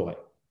digital overlay.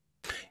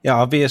 Yeah,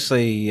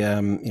 obviously,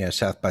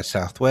 South by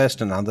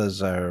Southwest and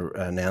others are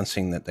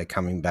announcing that they're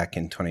coming back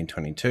in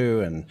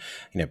 2022, and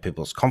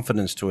people's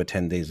confidence to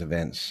attend these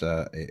events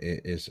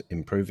is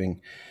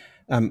improving.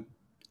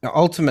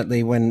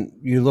 Ultimately, when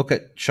you look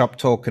at Shop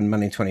Talk and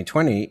Money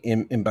 2020,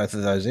 in both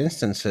of those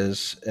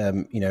instances,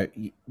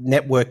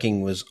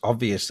 networking was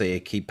obviously a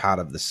key part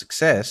of the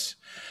success,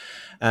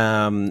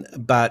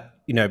 but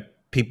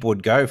people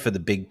would go for the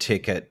big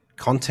ticket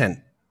content.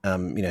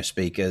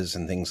 Speakers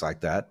and things like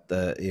that,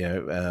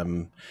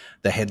 the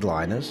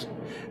headliners.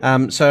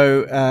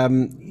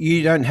 So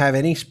you don't have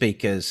any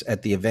speakers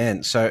at the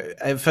event. So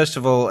first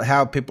of all,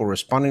 how are people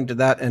responding to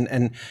that?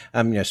 And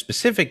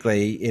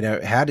specifically,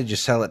 how did you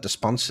sell it to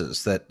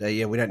sponsors that,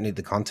 we don't need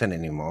the content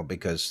anymore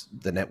because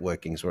the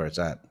networking's where it's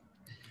at?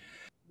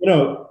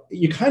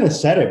 You kind of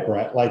said it,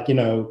 Brett, like,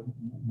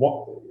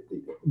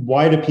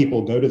 why do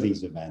people go to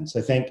these events?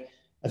 I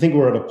think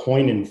we're at a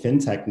point in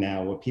fintech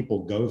now where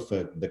people go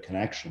for the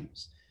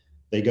connections.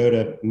 They go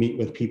to meet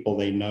with people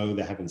they know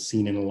they haven't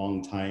seen in a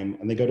long time,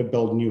 and they go to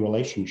build new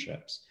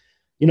relationships.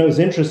 It's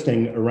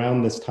interesting,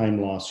 around this time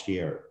last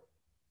year,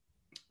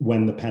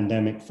 when the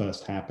pandemic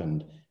first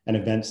happened and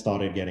events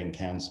started getting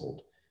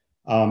canceled,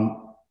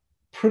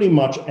 pretty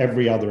much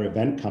every other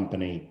event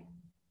company,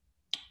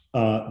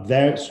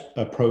 their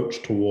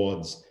approach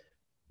towards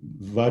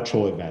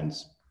virtual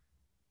events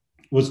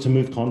was to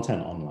move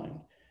content online.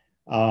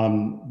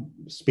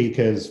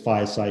 Speakers,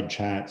 fireside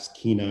chats,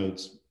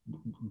 keynotes,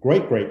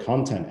 great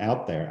content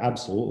out there.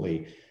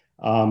 Absolutely.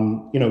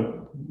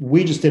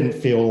 We just didn't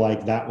feel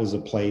like that was a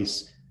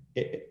place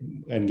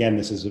and again,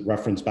 this is a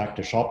reference back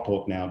to Shop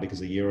Talk now,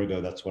 because a year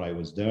ago, that's what I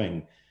was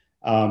doing.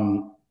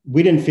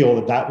 We didn't feel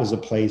that that was a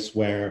place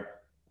where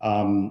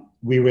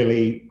we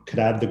really could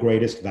add the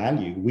greatest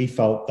value. We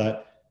felt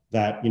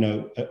that you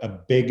know, a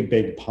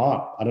big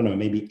part, I don't know,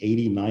 maybe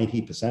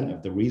 80–90%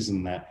 of the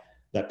reason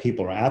that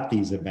people are at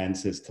these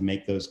events is to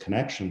make those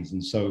connections.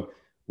 And so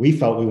we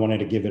felt we wanted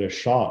to give it a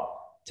shot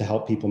to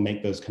help people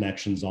make those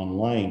connections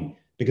online,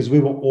 because we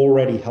were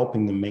already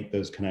helping them make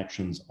those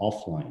connections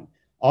offline.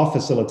 Our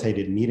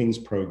facilitated meetings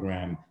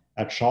program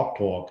at Shop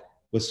Talk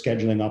was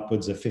scheduling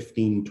upwards of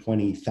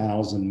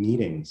 15–20,000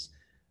 meetings,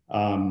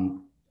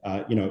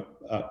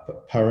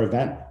 per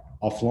event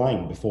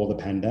offline before the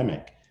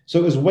pandemic. So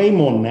it was way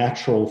more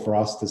natural for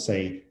us to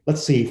say,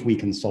 let's see if we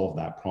can solve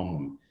that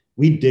problem.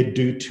 We did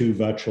do 2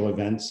 virtual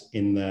events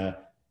in the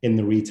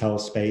retail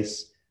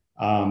space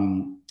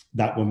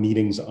that were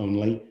meetings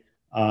only.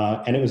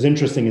 And it was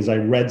interesting, as I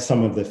read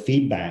some of the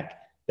feedback,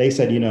 they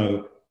said, you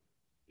know,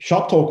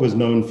 Shop Talk was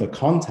known for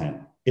content.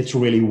 It's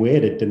really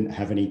weird it didn't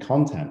have any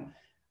content.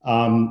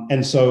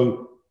 And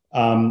so,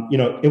 you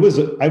know, it was,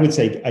 I would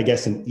say, I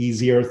guess, an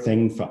easier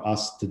thing for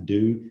us to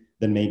do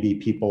than maybe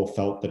people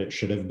felt that it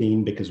should have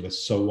been, because we're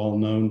so well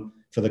known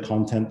for the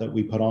content that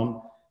we put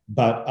on.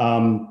 But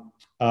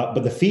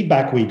the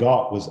feedback we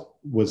got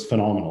was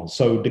phenomenal.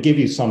 So to give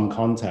you some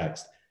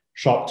context,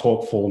 Shop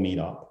Talk Fall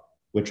Meetup,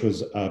 which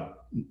was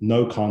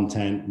no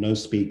content, no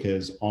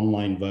speakers,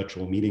 online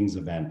virtual meetings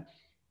event,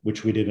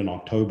 which we did in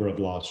October of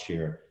last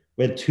year.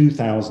 We had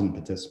 2,000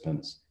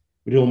 participants.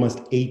 We did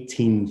almost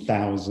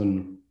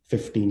 18,000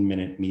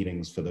 15-minute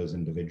meetings for those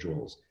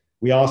individuals.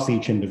 We asked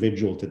each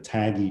individual to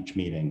tag each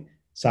meeting,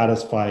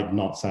 satisfied,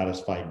 not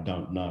satisfied,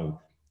 don't know.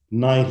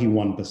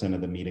 91%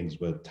 of the meetings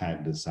were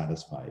tagged as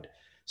satisfied.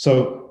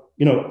 So,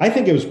 you know, I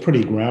think it was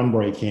pretty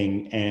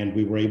groundbreaking, and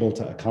we were able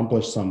to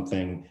accomplish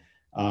something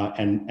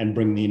and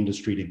bring the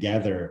industry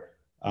together,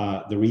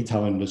 the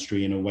retail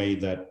industry, in a way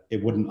that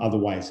it wouldn't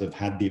otherwise have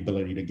had the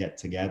ability to get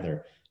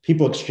together.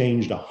 People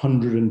exchanged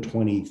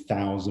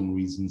 120,000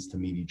 reasons to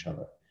meet each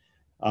other.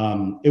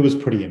 It was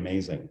pretty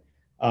amazing.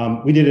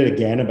 We did it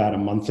again about a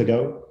month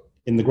ago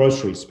in the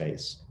grocery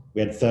space.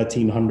 We had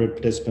 1,300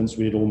 participants.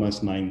 We did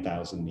almost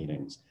 9,000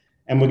 meetings.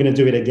 And we're going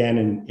to do it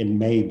again in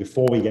May,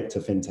 before we get to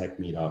Fintech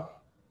Meetup,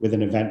 with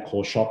an event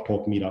called Shop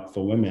Talk Meetup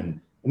for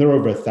Women. And there are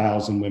over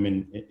 1,000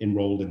 women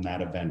enrolled in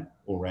that event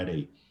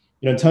already.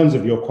 You know, in terms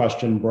of your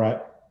question,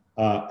 Brett,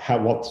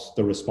 what's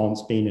the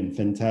response been in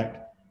fintech?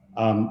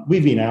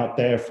 We've been out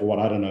there for what,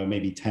 I don't know,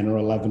 maybe 10 or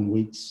 11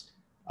 weeks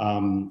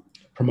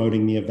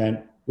promoting the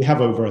event. We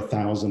have over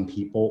 1,000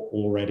 people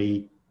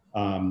already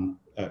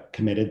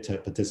committed to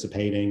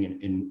participating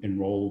and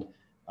enrolled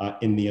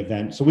in the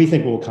event. So we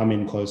think we'll come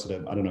in closer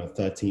to, I don't know,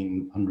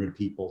 1,300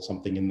 people,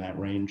 something in that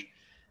range.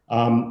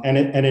 And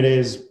it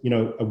is, you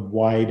know, a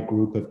wide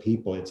group of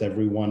people. It's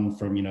everyone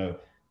from, you know,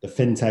 the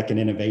fintech and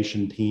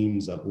innovation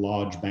teams at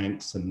large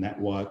banks and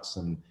networks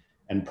and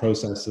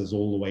processors,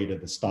 all the way to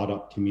the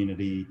startup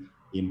community,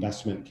 the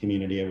investment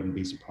community. I wouldn't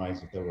be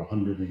surprised if there were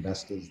 100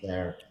 investors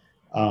there.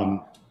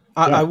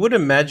 I would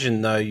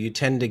imagine, though, you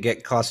tend to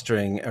get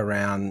clustering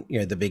around, you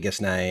know, the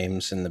biggest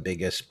names and the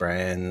biggest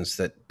brands,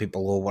 that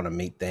people all want to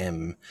meet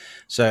them.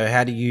 So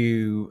how do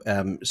you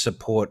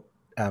support,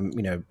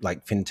 you know,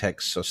 like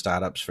fintechs or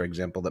startups, for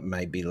example, that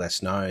may be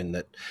less known,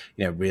 that,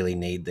 you know, really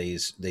need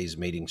these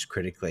meetings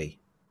critically?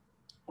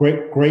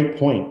 Great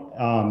point.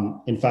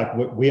 In fact,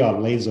 we are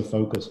laser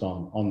focused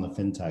on the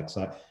fintechs.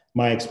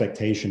 My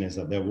expectation is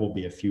that there will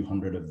be a few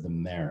hundred of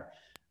them there.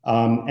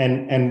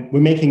 And we're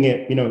making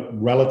it, you know,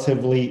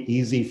 relatively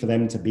easy for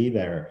them to be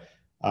there.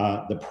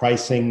 The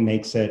pricing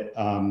makes it,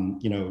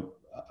 you know,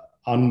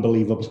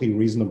 unbelievably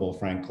reasonable,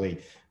 frankly.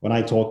 When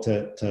I talk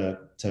to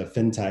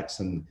fintechs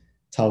and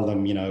tell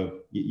them, you know,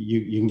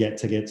 you can get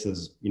tickets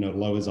as, you know,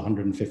 low as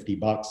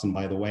 $150. And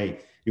by the way,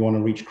 you want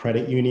to reach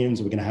credit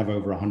unions, we're going to have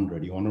over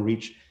 100. You want to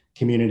reach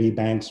community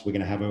banks, we're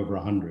going to have over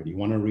 100. You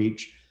want to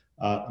reach,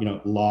 you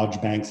know,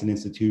 large banks and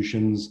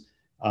institutions,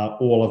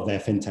 all of their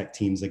fintech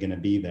teams are going to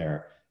be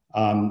there.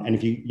 And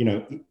if you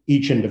know,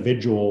 each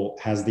individual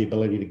has the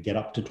ability to get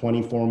up to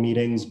 24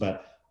 meetings,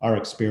 but our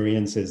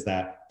experience is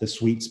that the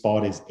sweet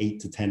spot is 8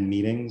 to 10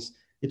 meetings.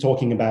 You're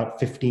talking about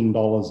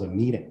 $15 a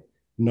meeting,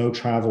 no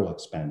travel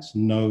expense,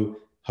 no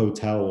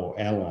hotel or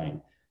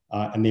airline,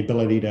 and the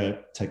ability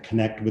to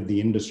connect with the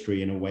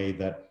industry in a way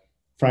that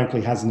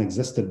frankly hasn't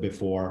existed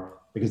before,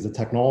 because the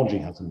technology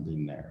hasn't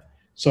been there.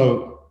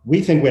 So we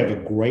think we have a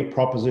great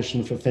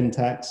proposition for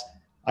fintechs.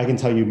 I can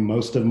tell you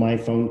most of my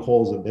phone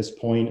calls at this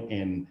point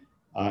in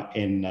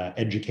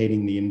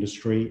educating the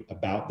industry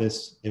about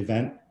this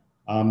event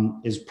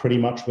is pretty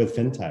much with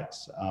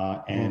fintechs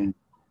and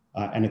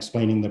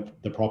explaining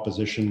the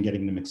proposition,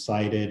 getting them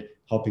excited,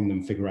 helping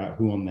them figure out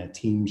who on their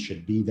team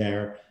should be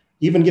there,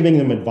 even giving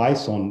them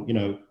advice on, you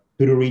know,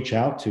 who to reach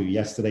out to.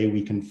 Yesterday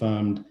we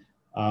confirmed,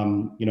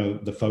 you know,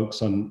 the folks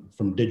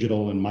from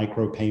digital and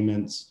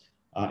micropayments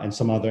and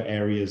some other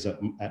areas at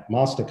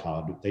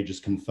MasterCard. They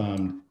just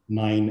confirmed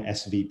 9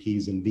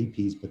 SVPs and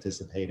VPs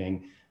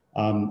participating.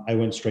 I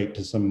went straight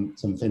to some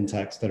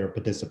fintechs that are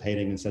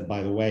participating and said,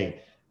 by the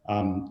way,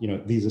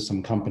 these are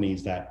some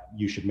companies that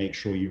you should make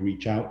sure you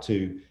reach out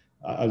to,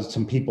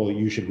 some people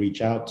you should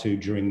reach out to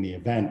during the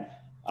event.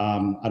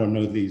 I don't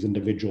know these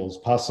individuals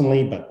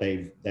personally, but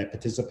they're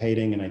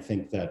participating, and I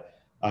think that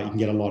you can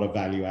get a lot of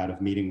value out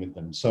of meeting with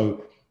them.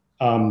 So,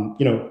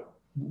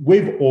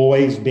 we've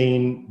always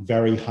been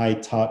very high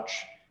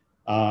touch.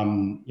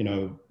 When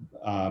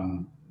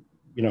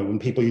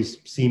people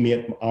see me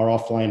at our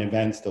offline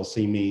events, they'll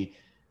see me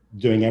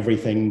doing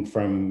everything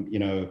from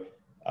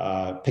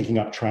picking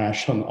up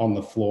trash on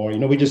the floor.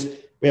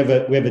 We have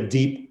a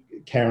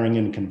deep caring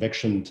and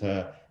conviction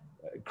to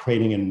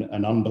creating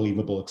an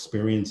unbelievable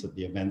experience at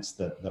the events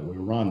that we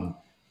run,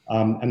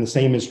 and the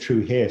same is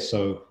true here.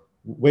 So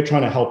we're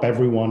trying to help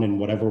everyone in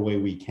whatever way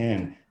we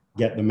can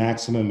get the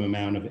maximum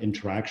amount of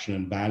interaction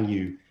and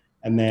value.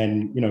 And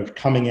then,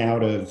 coming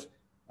out of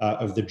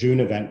the June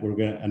event, we're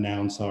going to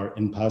announce our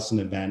in-person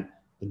event,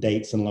 the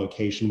dates and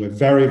location. We're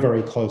very,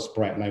 very close,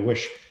 Brett, and I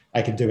wish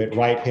I could do it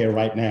right here,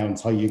 right now, and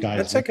tell you guys.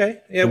 That's okay.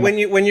 Yeah, when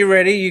you're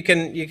ready, you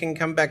can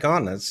come back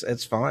on.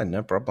 It's fine,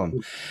 no problem.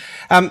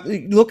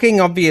 Looking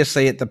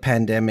obviously at the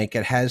pandemic,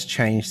 it has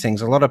changed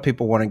things. A lot of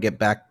people want to get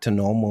back to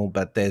normal,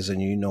 but there's a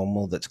new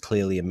normal that's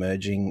clearly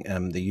emerging.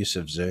 The use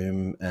of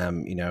Zoom,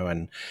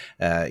 and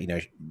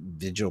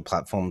digital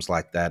platforms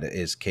like that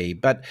is key.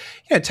 But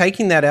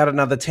taking that out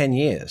another 10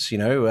 years,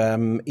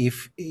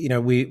 if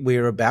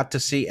we're about to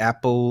see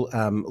Apple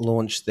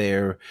launch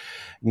their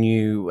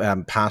new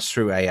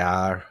pass-through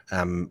AR,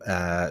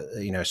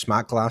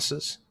 smart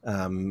glasses.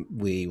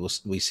 We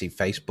see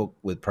Facebook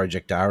with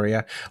Project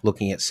Aria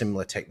looking at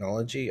similar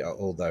technology,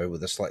 although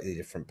with a slightly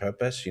different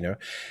purpose.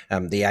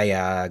 The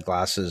AR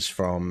glasses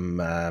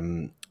from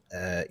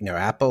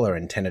Apple are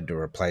intended to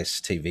replace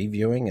TV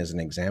viewing, as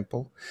an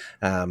example.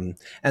 And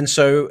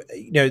so,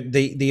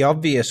 the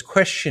obvious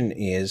question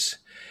is,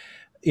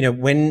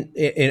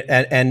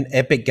 and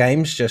Epic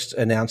Games just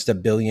announced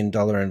 $1 billion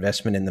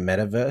investment in the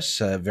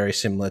metaverse, very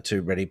similar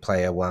to Ready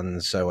Player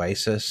One's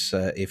Oasis,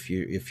 if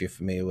you're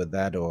familiar with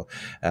that, or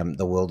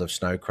the World of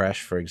Snow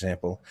Crash, for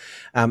example.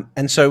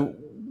 And so,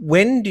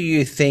 when do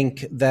you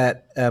think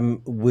that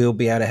we'll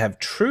be able to have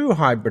true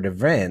hybrid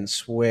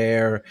events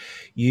where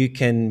you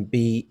can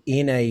be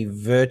in a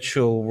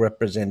virtual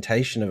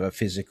representation of a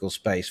physical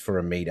space for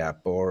a meetup,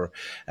 or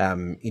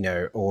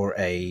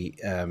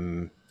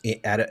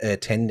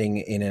attending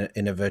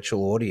in a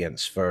virtual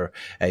audience for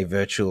a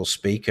virtual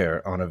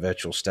speaker on a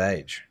virtual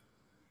stage?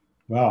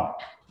 Wow,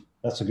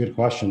 that's a good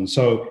question.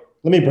 So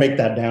let me break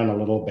that down a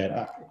little bit.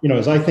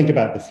 As I think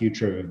about the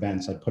future of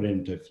events, I put it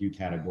into a few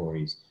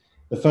categories.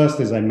 The first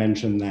is, I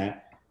mentioned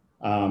that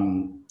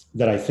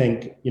I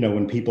think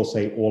when people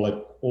say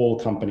all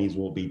companies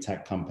will be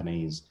tech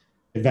companies,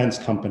 events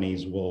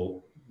companies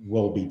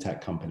will be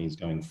tech companies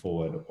going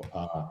forward.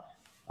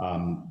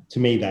 To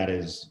me, that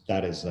is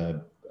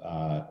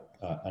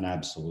an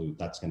absolute.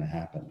 That's going to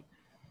happen.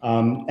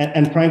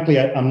 And frankly,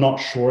 I'm not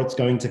sure it's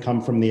going to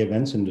come from the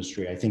events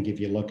industry. I think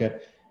if you look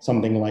at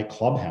something like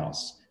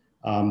Clubhouse,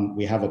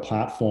 we have a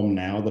platform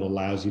now that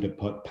allows you to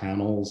put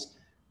panels,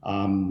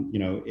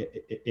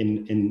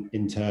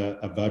 into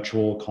a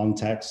virtual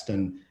context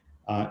and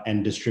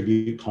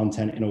distribute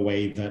content in a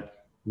way that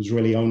was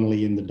really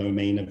only in the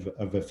domain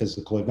of a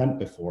physical event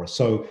before.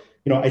 So,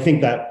 I think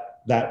that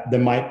there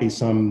might be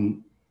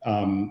some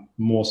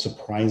more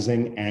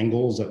surprising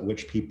angles at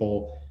which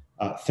people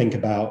think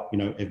about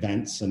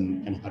events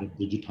and how to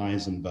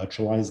digitize and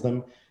virtualize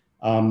them.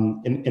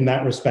 In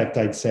that respect,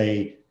 I'd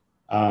say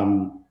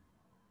the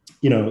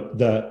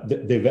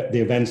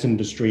events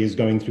industry is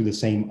going through the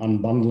same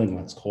unbundling,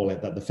 let's call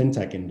it, that the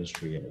fintech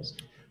industry is.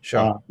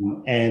 Sure.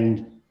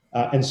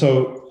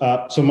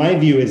 So my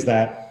view is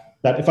that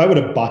if I were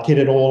to bucket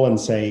it all and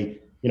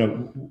say,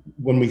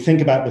 when we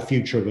think about the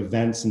future of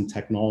events and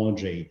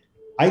technology,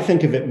 I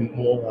think of it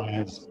more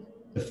as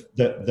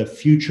the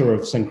future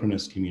of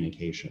synchronous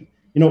communication.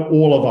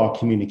 All of our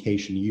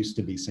communication used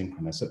to be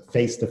synchronous,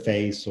 face to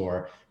face,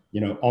 or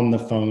on the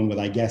phone, with,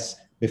 I guess,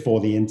 before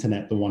the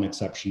internet, the one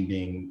exception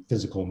being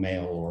physical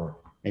mail or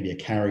maybe a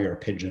carrier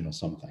pigeon or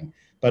something.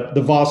 But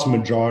the vast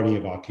majority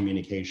of our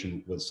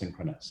communication was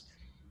synchronous.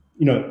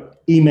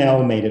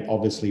 Email made it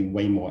obviously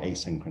way more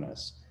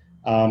asynchronous.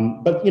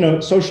 But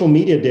social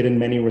media did in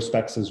many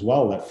respects as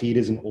well. That feed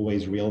isn't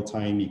always real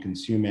time. You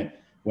consume it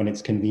when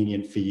it's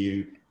convenient for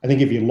you. I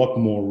think if you look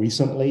more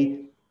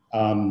recently,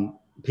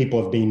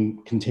 people have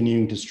been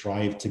continuing to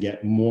strive to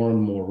get more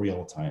and more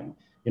real time.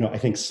 I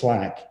think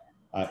Slack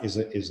is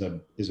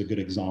a good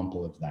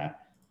example of that.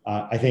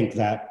 I think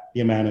that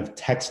the amount of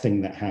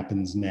texting that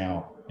happens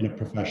now in a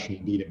professional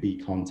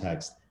B2B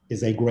context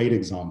is a great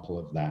example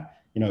of that.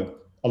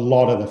 A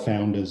lot of the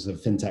founders of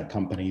fintech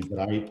companies that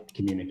I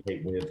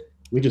communicate with,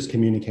 we just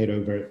communicate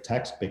over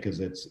text because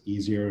it's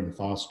easier and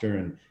faster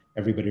and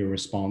everybody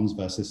responds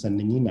versus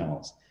sending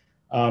emails.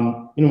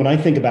 When I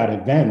think about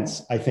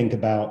events, I think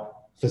about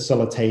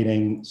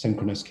facilitating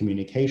synchronous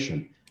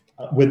communication,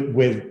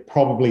 with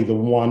probably the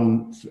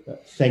one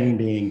thing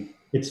being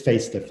it's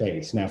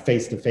face-to-face. Now,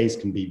 face-to-face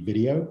can be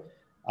video,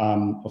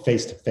 or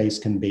face-to-face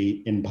can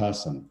be in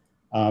person.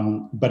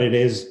 But it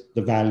is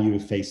the value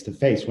of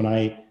face-to-face. When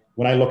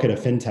I look at a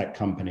fintech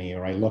company,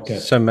 or I look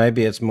at... So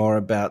maybe it's more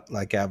about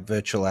like our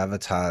virtual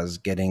avatars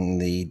getting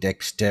the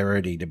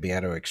dexterity to be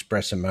able to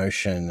express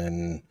emotion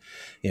and,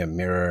 you know,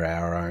 mirror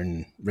our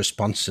own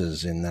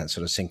responses in that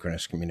sort of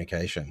synchronous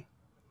communication.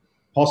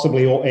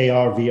 Possibly, or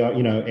AR,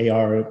 VR,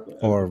 AR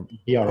or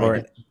VR,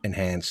 or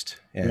enhanced.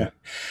 Yeah.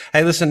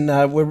 Hey, listen,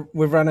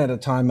 we've run out of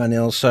time,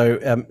 Anil. So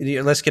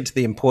let's get to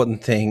the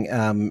important thing.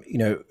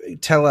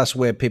 Tell us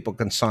where people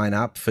can sign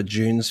up for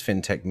June's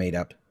FinTech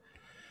Meetup.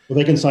 Well,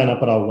 they can sign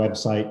up at our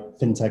website,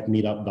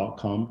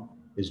 fintechmeetup.com.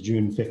 It's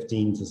June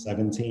 15 to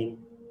 17.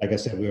 Like I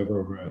said, we have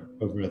over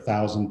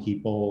 1,000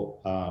 people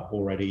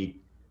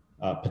already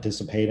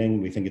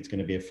participating. We think it's going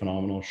to be a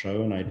phenomenal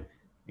show, and I'd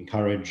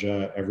encourage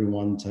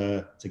everyone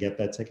to get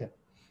their ticket.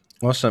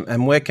 Awesome.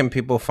 And where can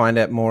people find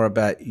out more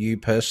about you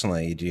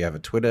personally? Do you have a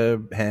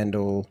Twitter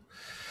handle?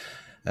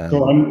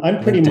 So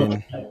I'm pretty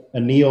much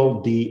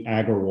Anil D.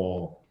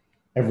 Aggarwal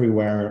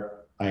everywhere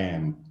I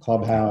am.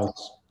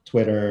 Clubhouse,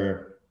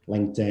 Twitter,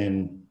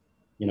 LinkedIn.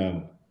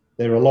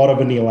 There are a lot of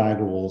Anil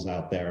Aggarwals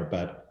out there,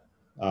 but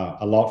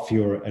a lot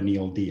fewer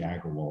Anil D.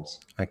 Aggarwals.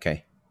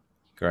 Okay,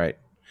 great.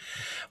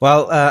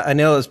 Well,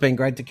 Anil, it's been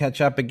great to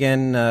catch up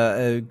again.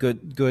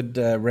 Good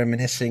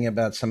reminiscing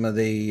about some of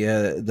the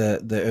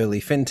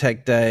early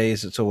fintech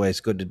days. It's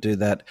always good to do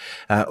that.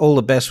 All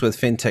the best with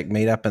FinTech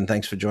Meetup, and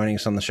thanks for joining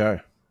us on the show.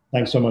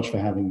 Thanks so much for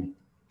having me.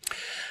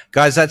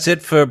 Guys, that's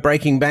it for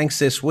Breaking Banks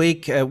this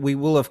week. We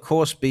will, of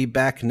course, be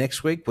back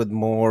next week with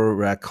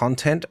more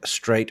content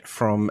straight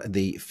from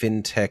the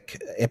FinTech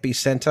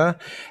epicenter.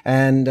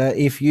 And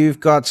if you've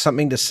got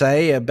something to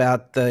say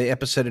about the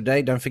episode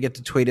today, don't forget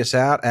to tweet us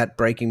out at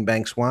Breaking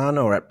Banks 1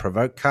 or at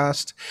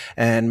Provokecast.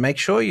 And make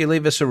sure you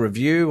leave us a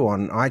review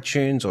on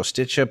iTunes or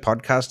Stitcher,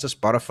 Podcaster,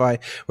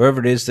 Spotify, wherever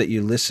it is that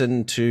you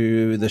listen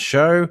to the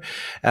show.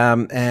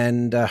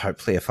 And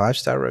hopefully a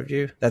 5-star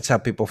review. That's how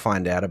people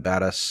find out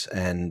about us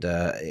and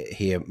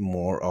hear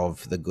more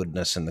of the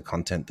goodness and the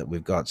content that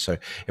we've got. So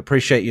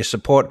appreciate your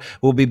support.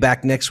 We'll be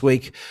back next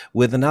week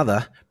with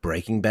another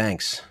Breaking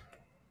Banks.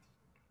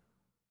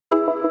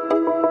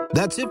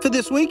 That's it for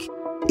this week.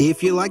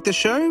 If you like the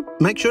show,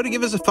 make sure to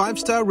give us a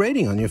 5-star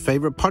rating on your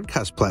favorite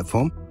podcast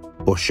platform,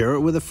 or share it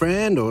with a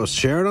friend, or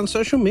share it on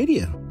social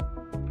media.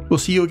 We'll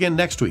see you again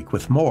next week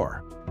with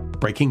more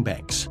Breaking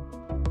Banks.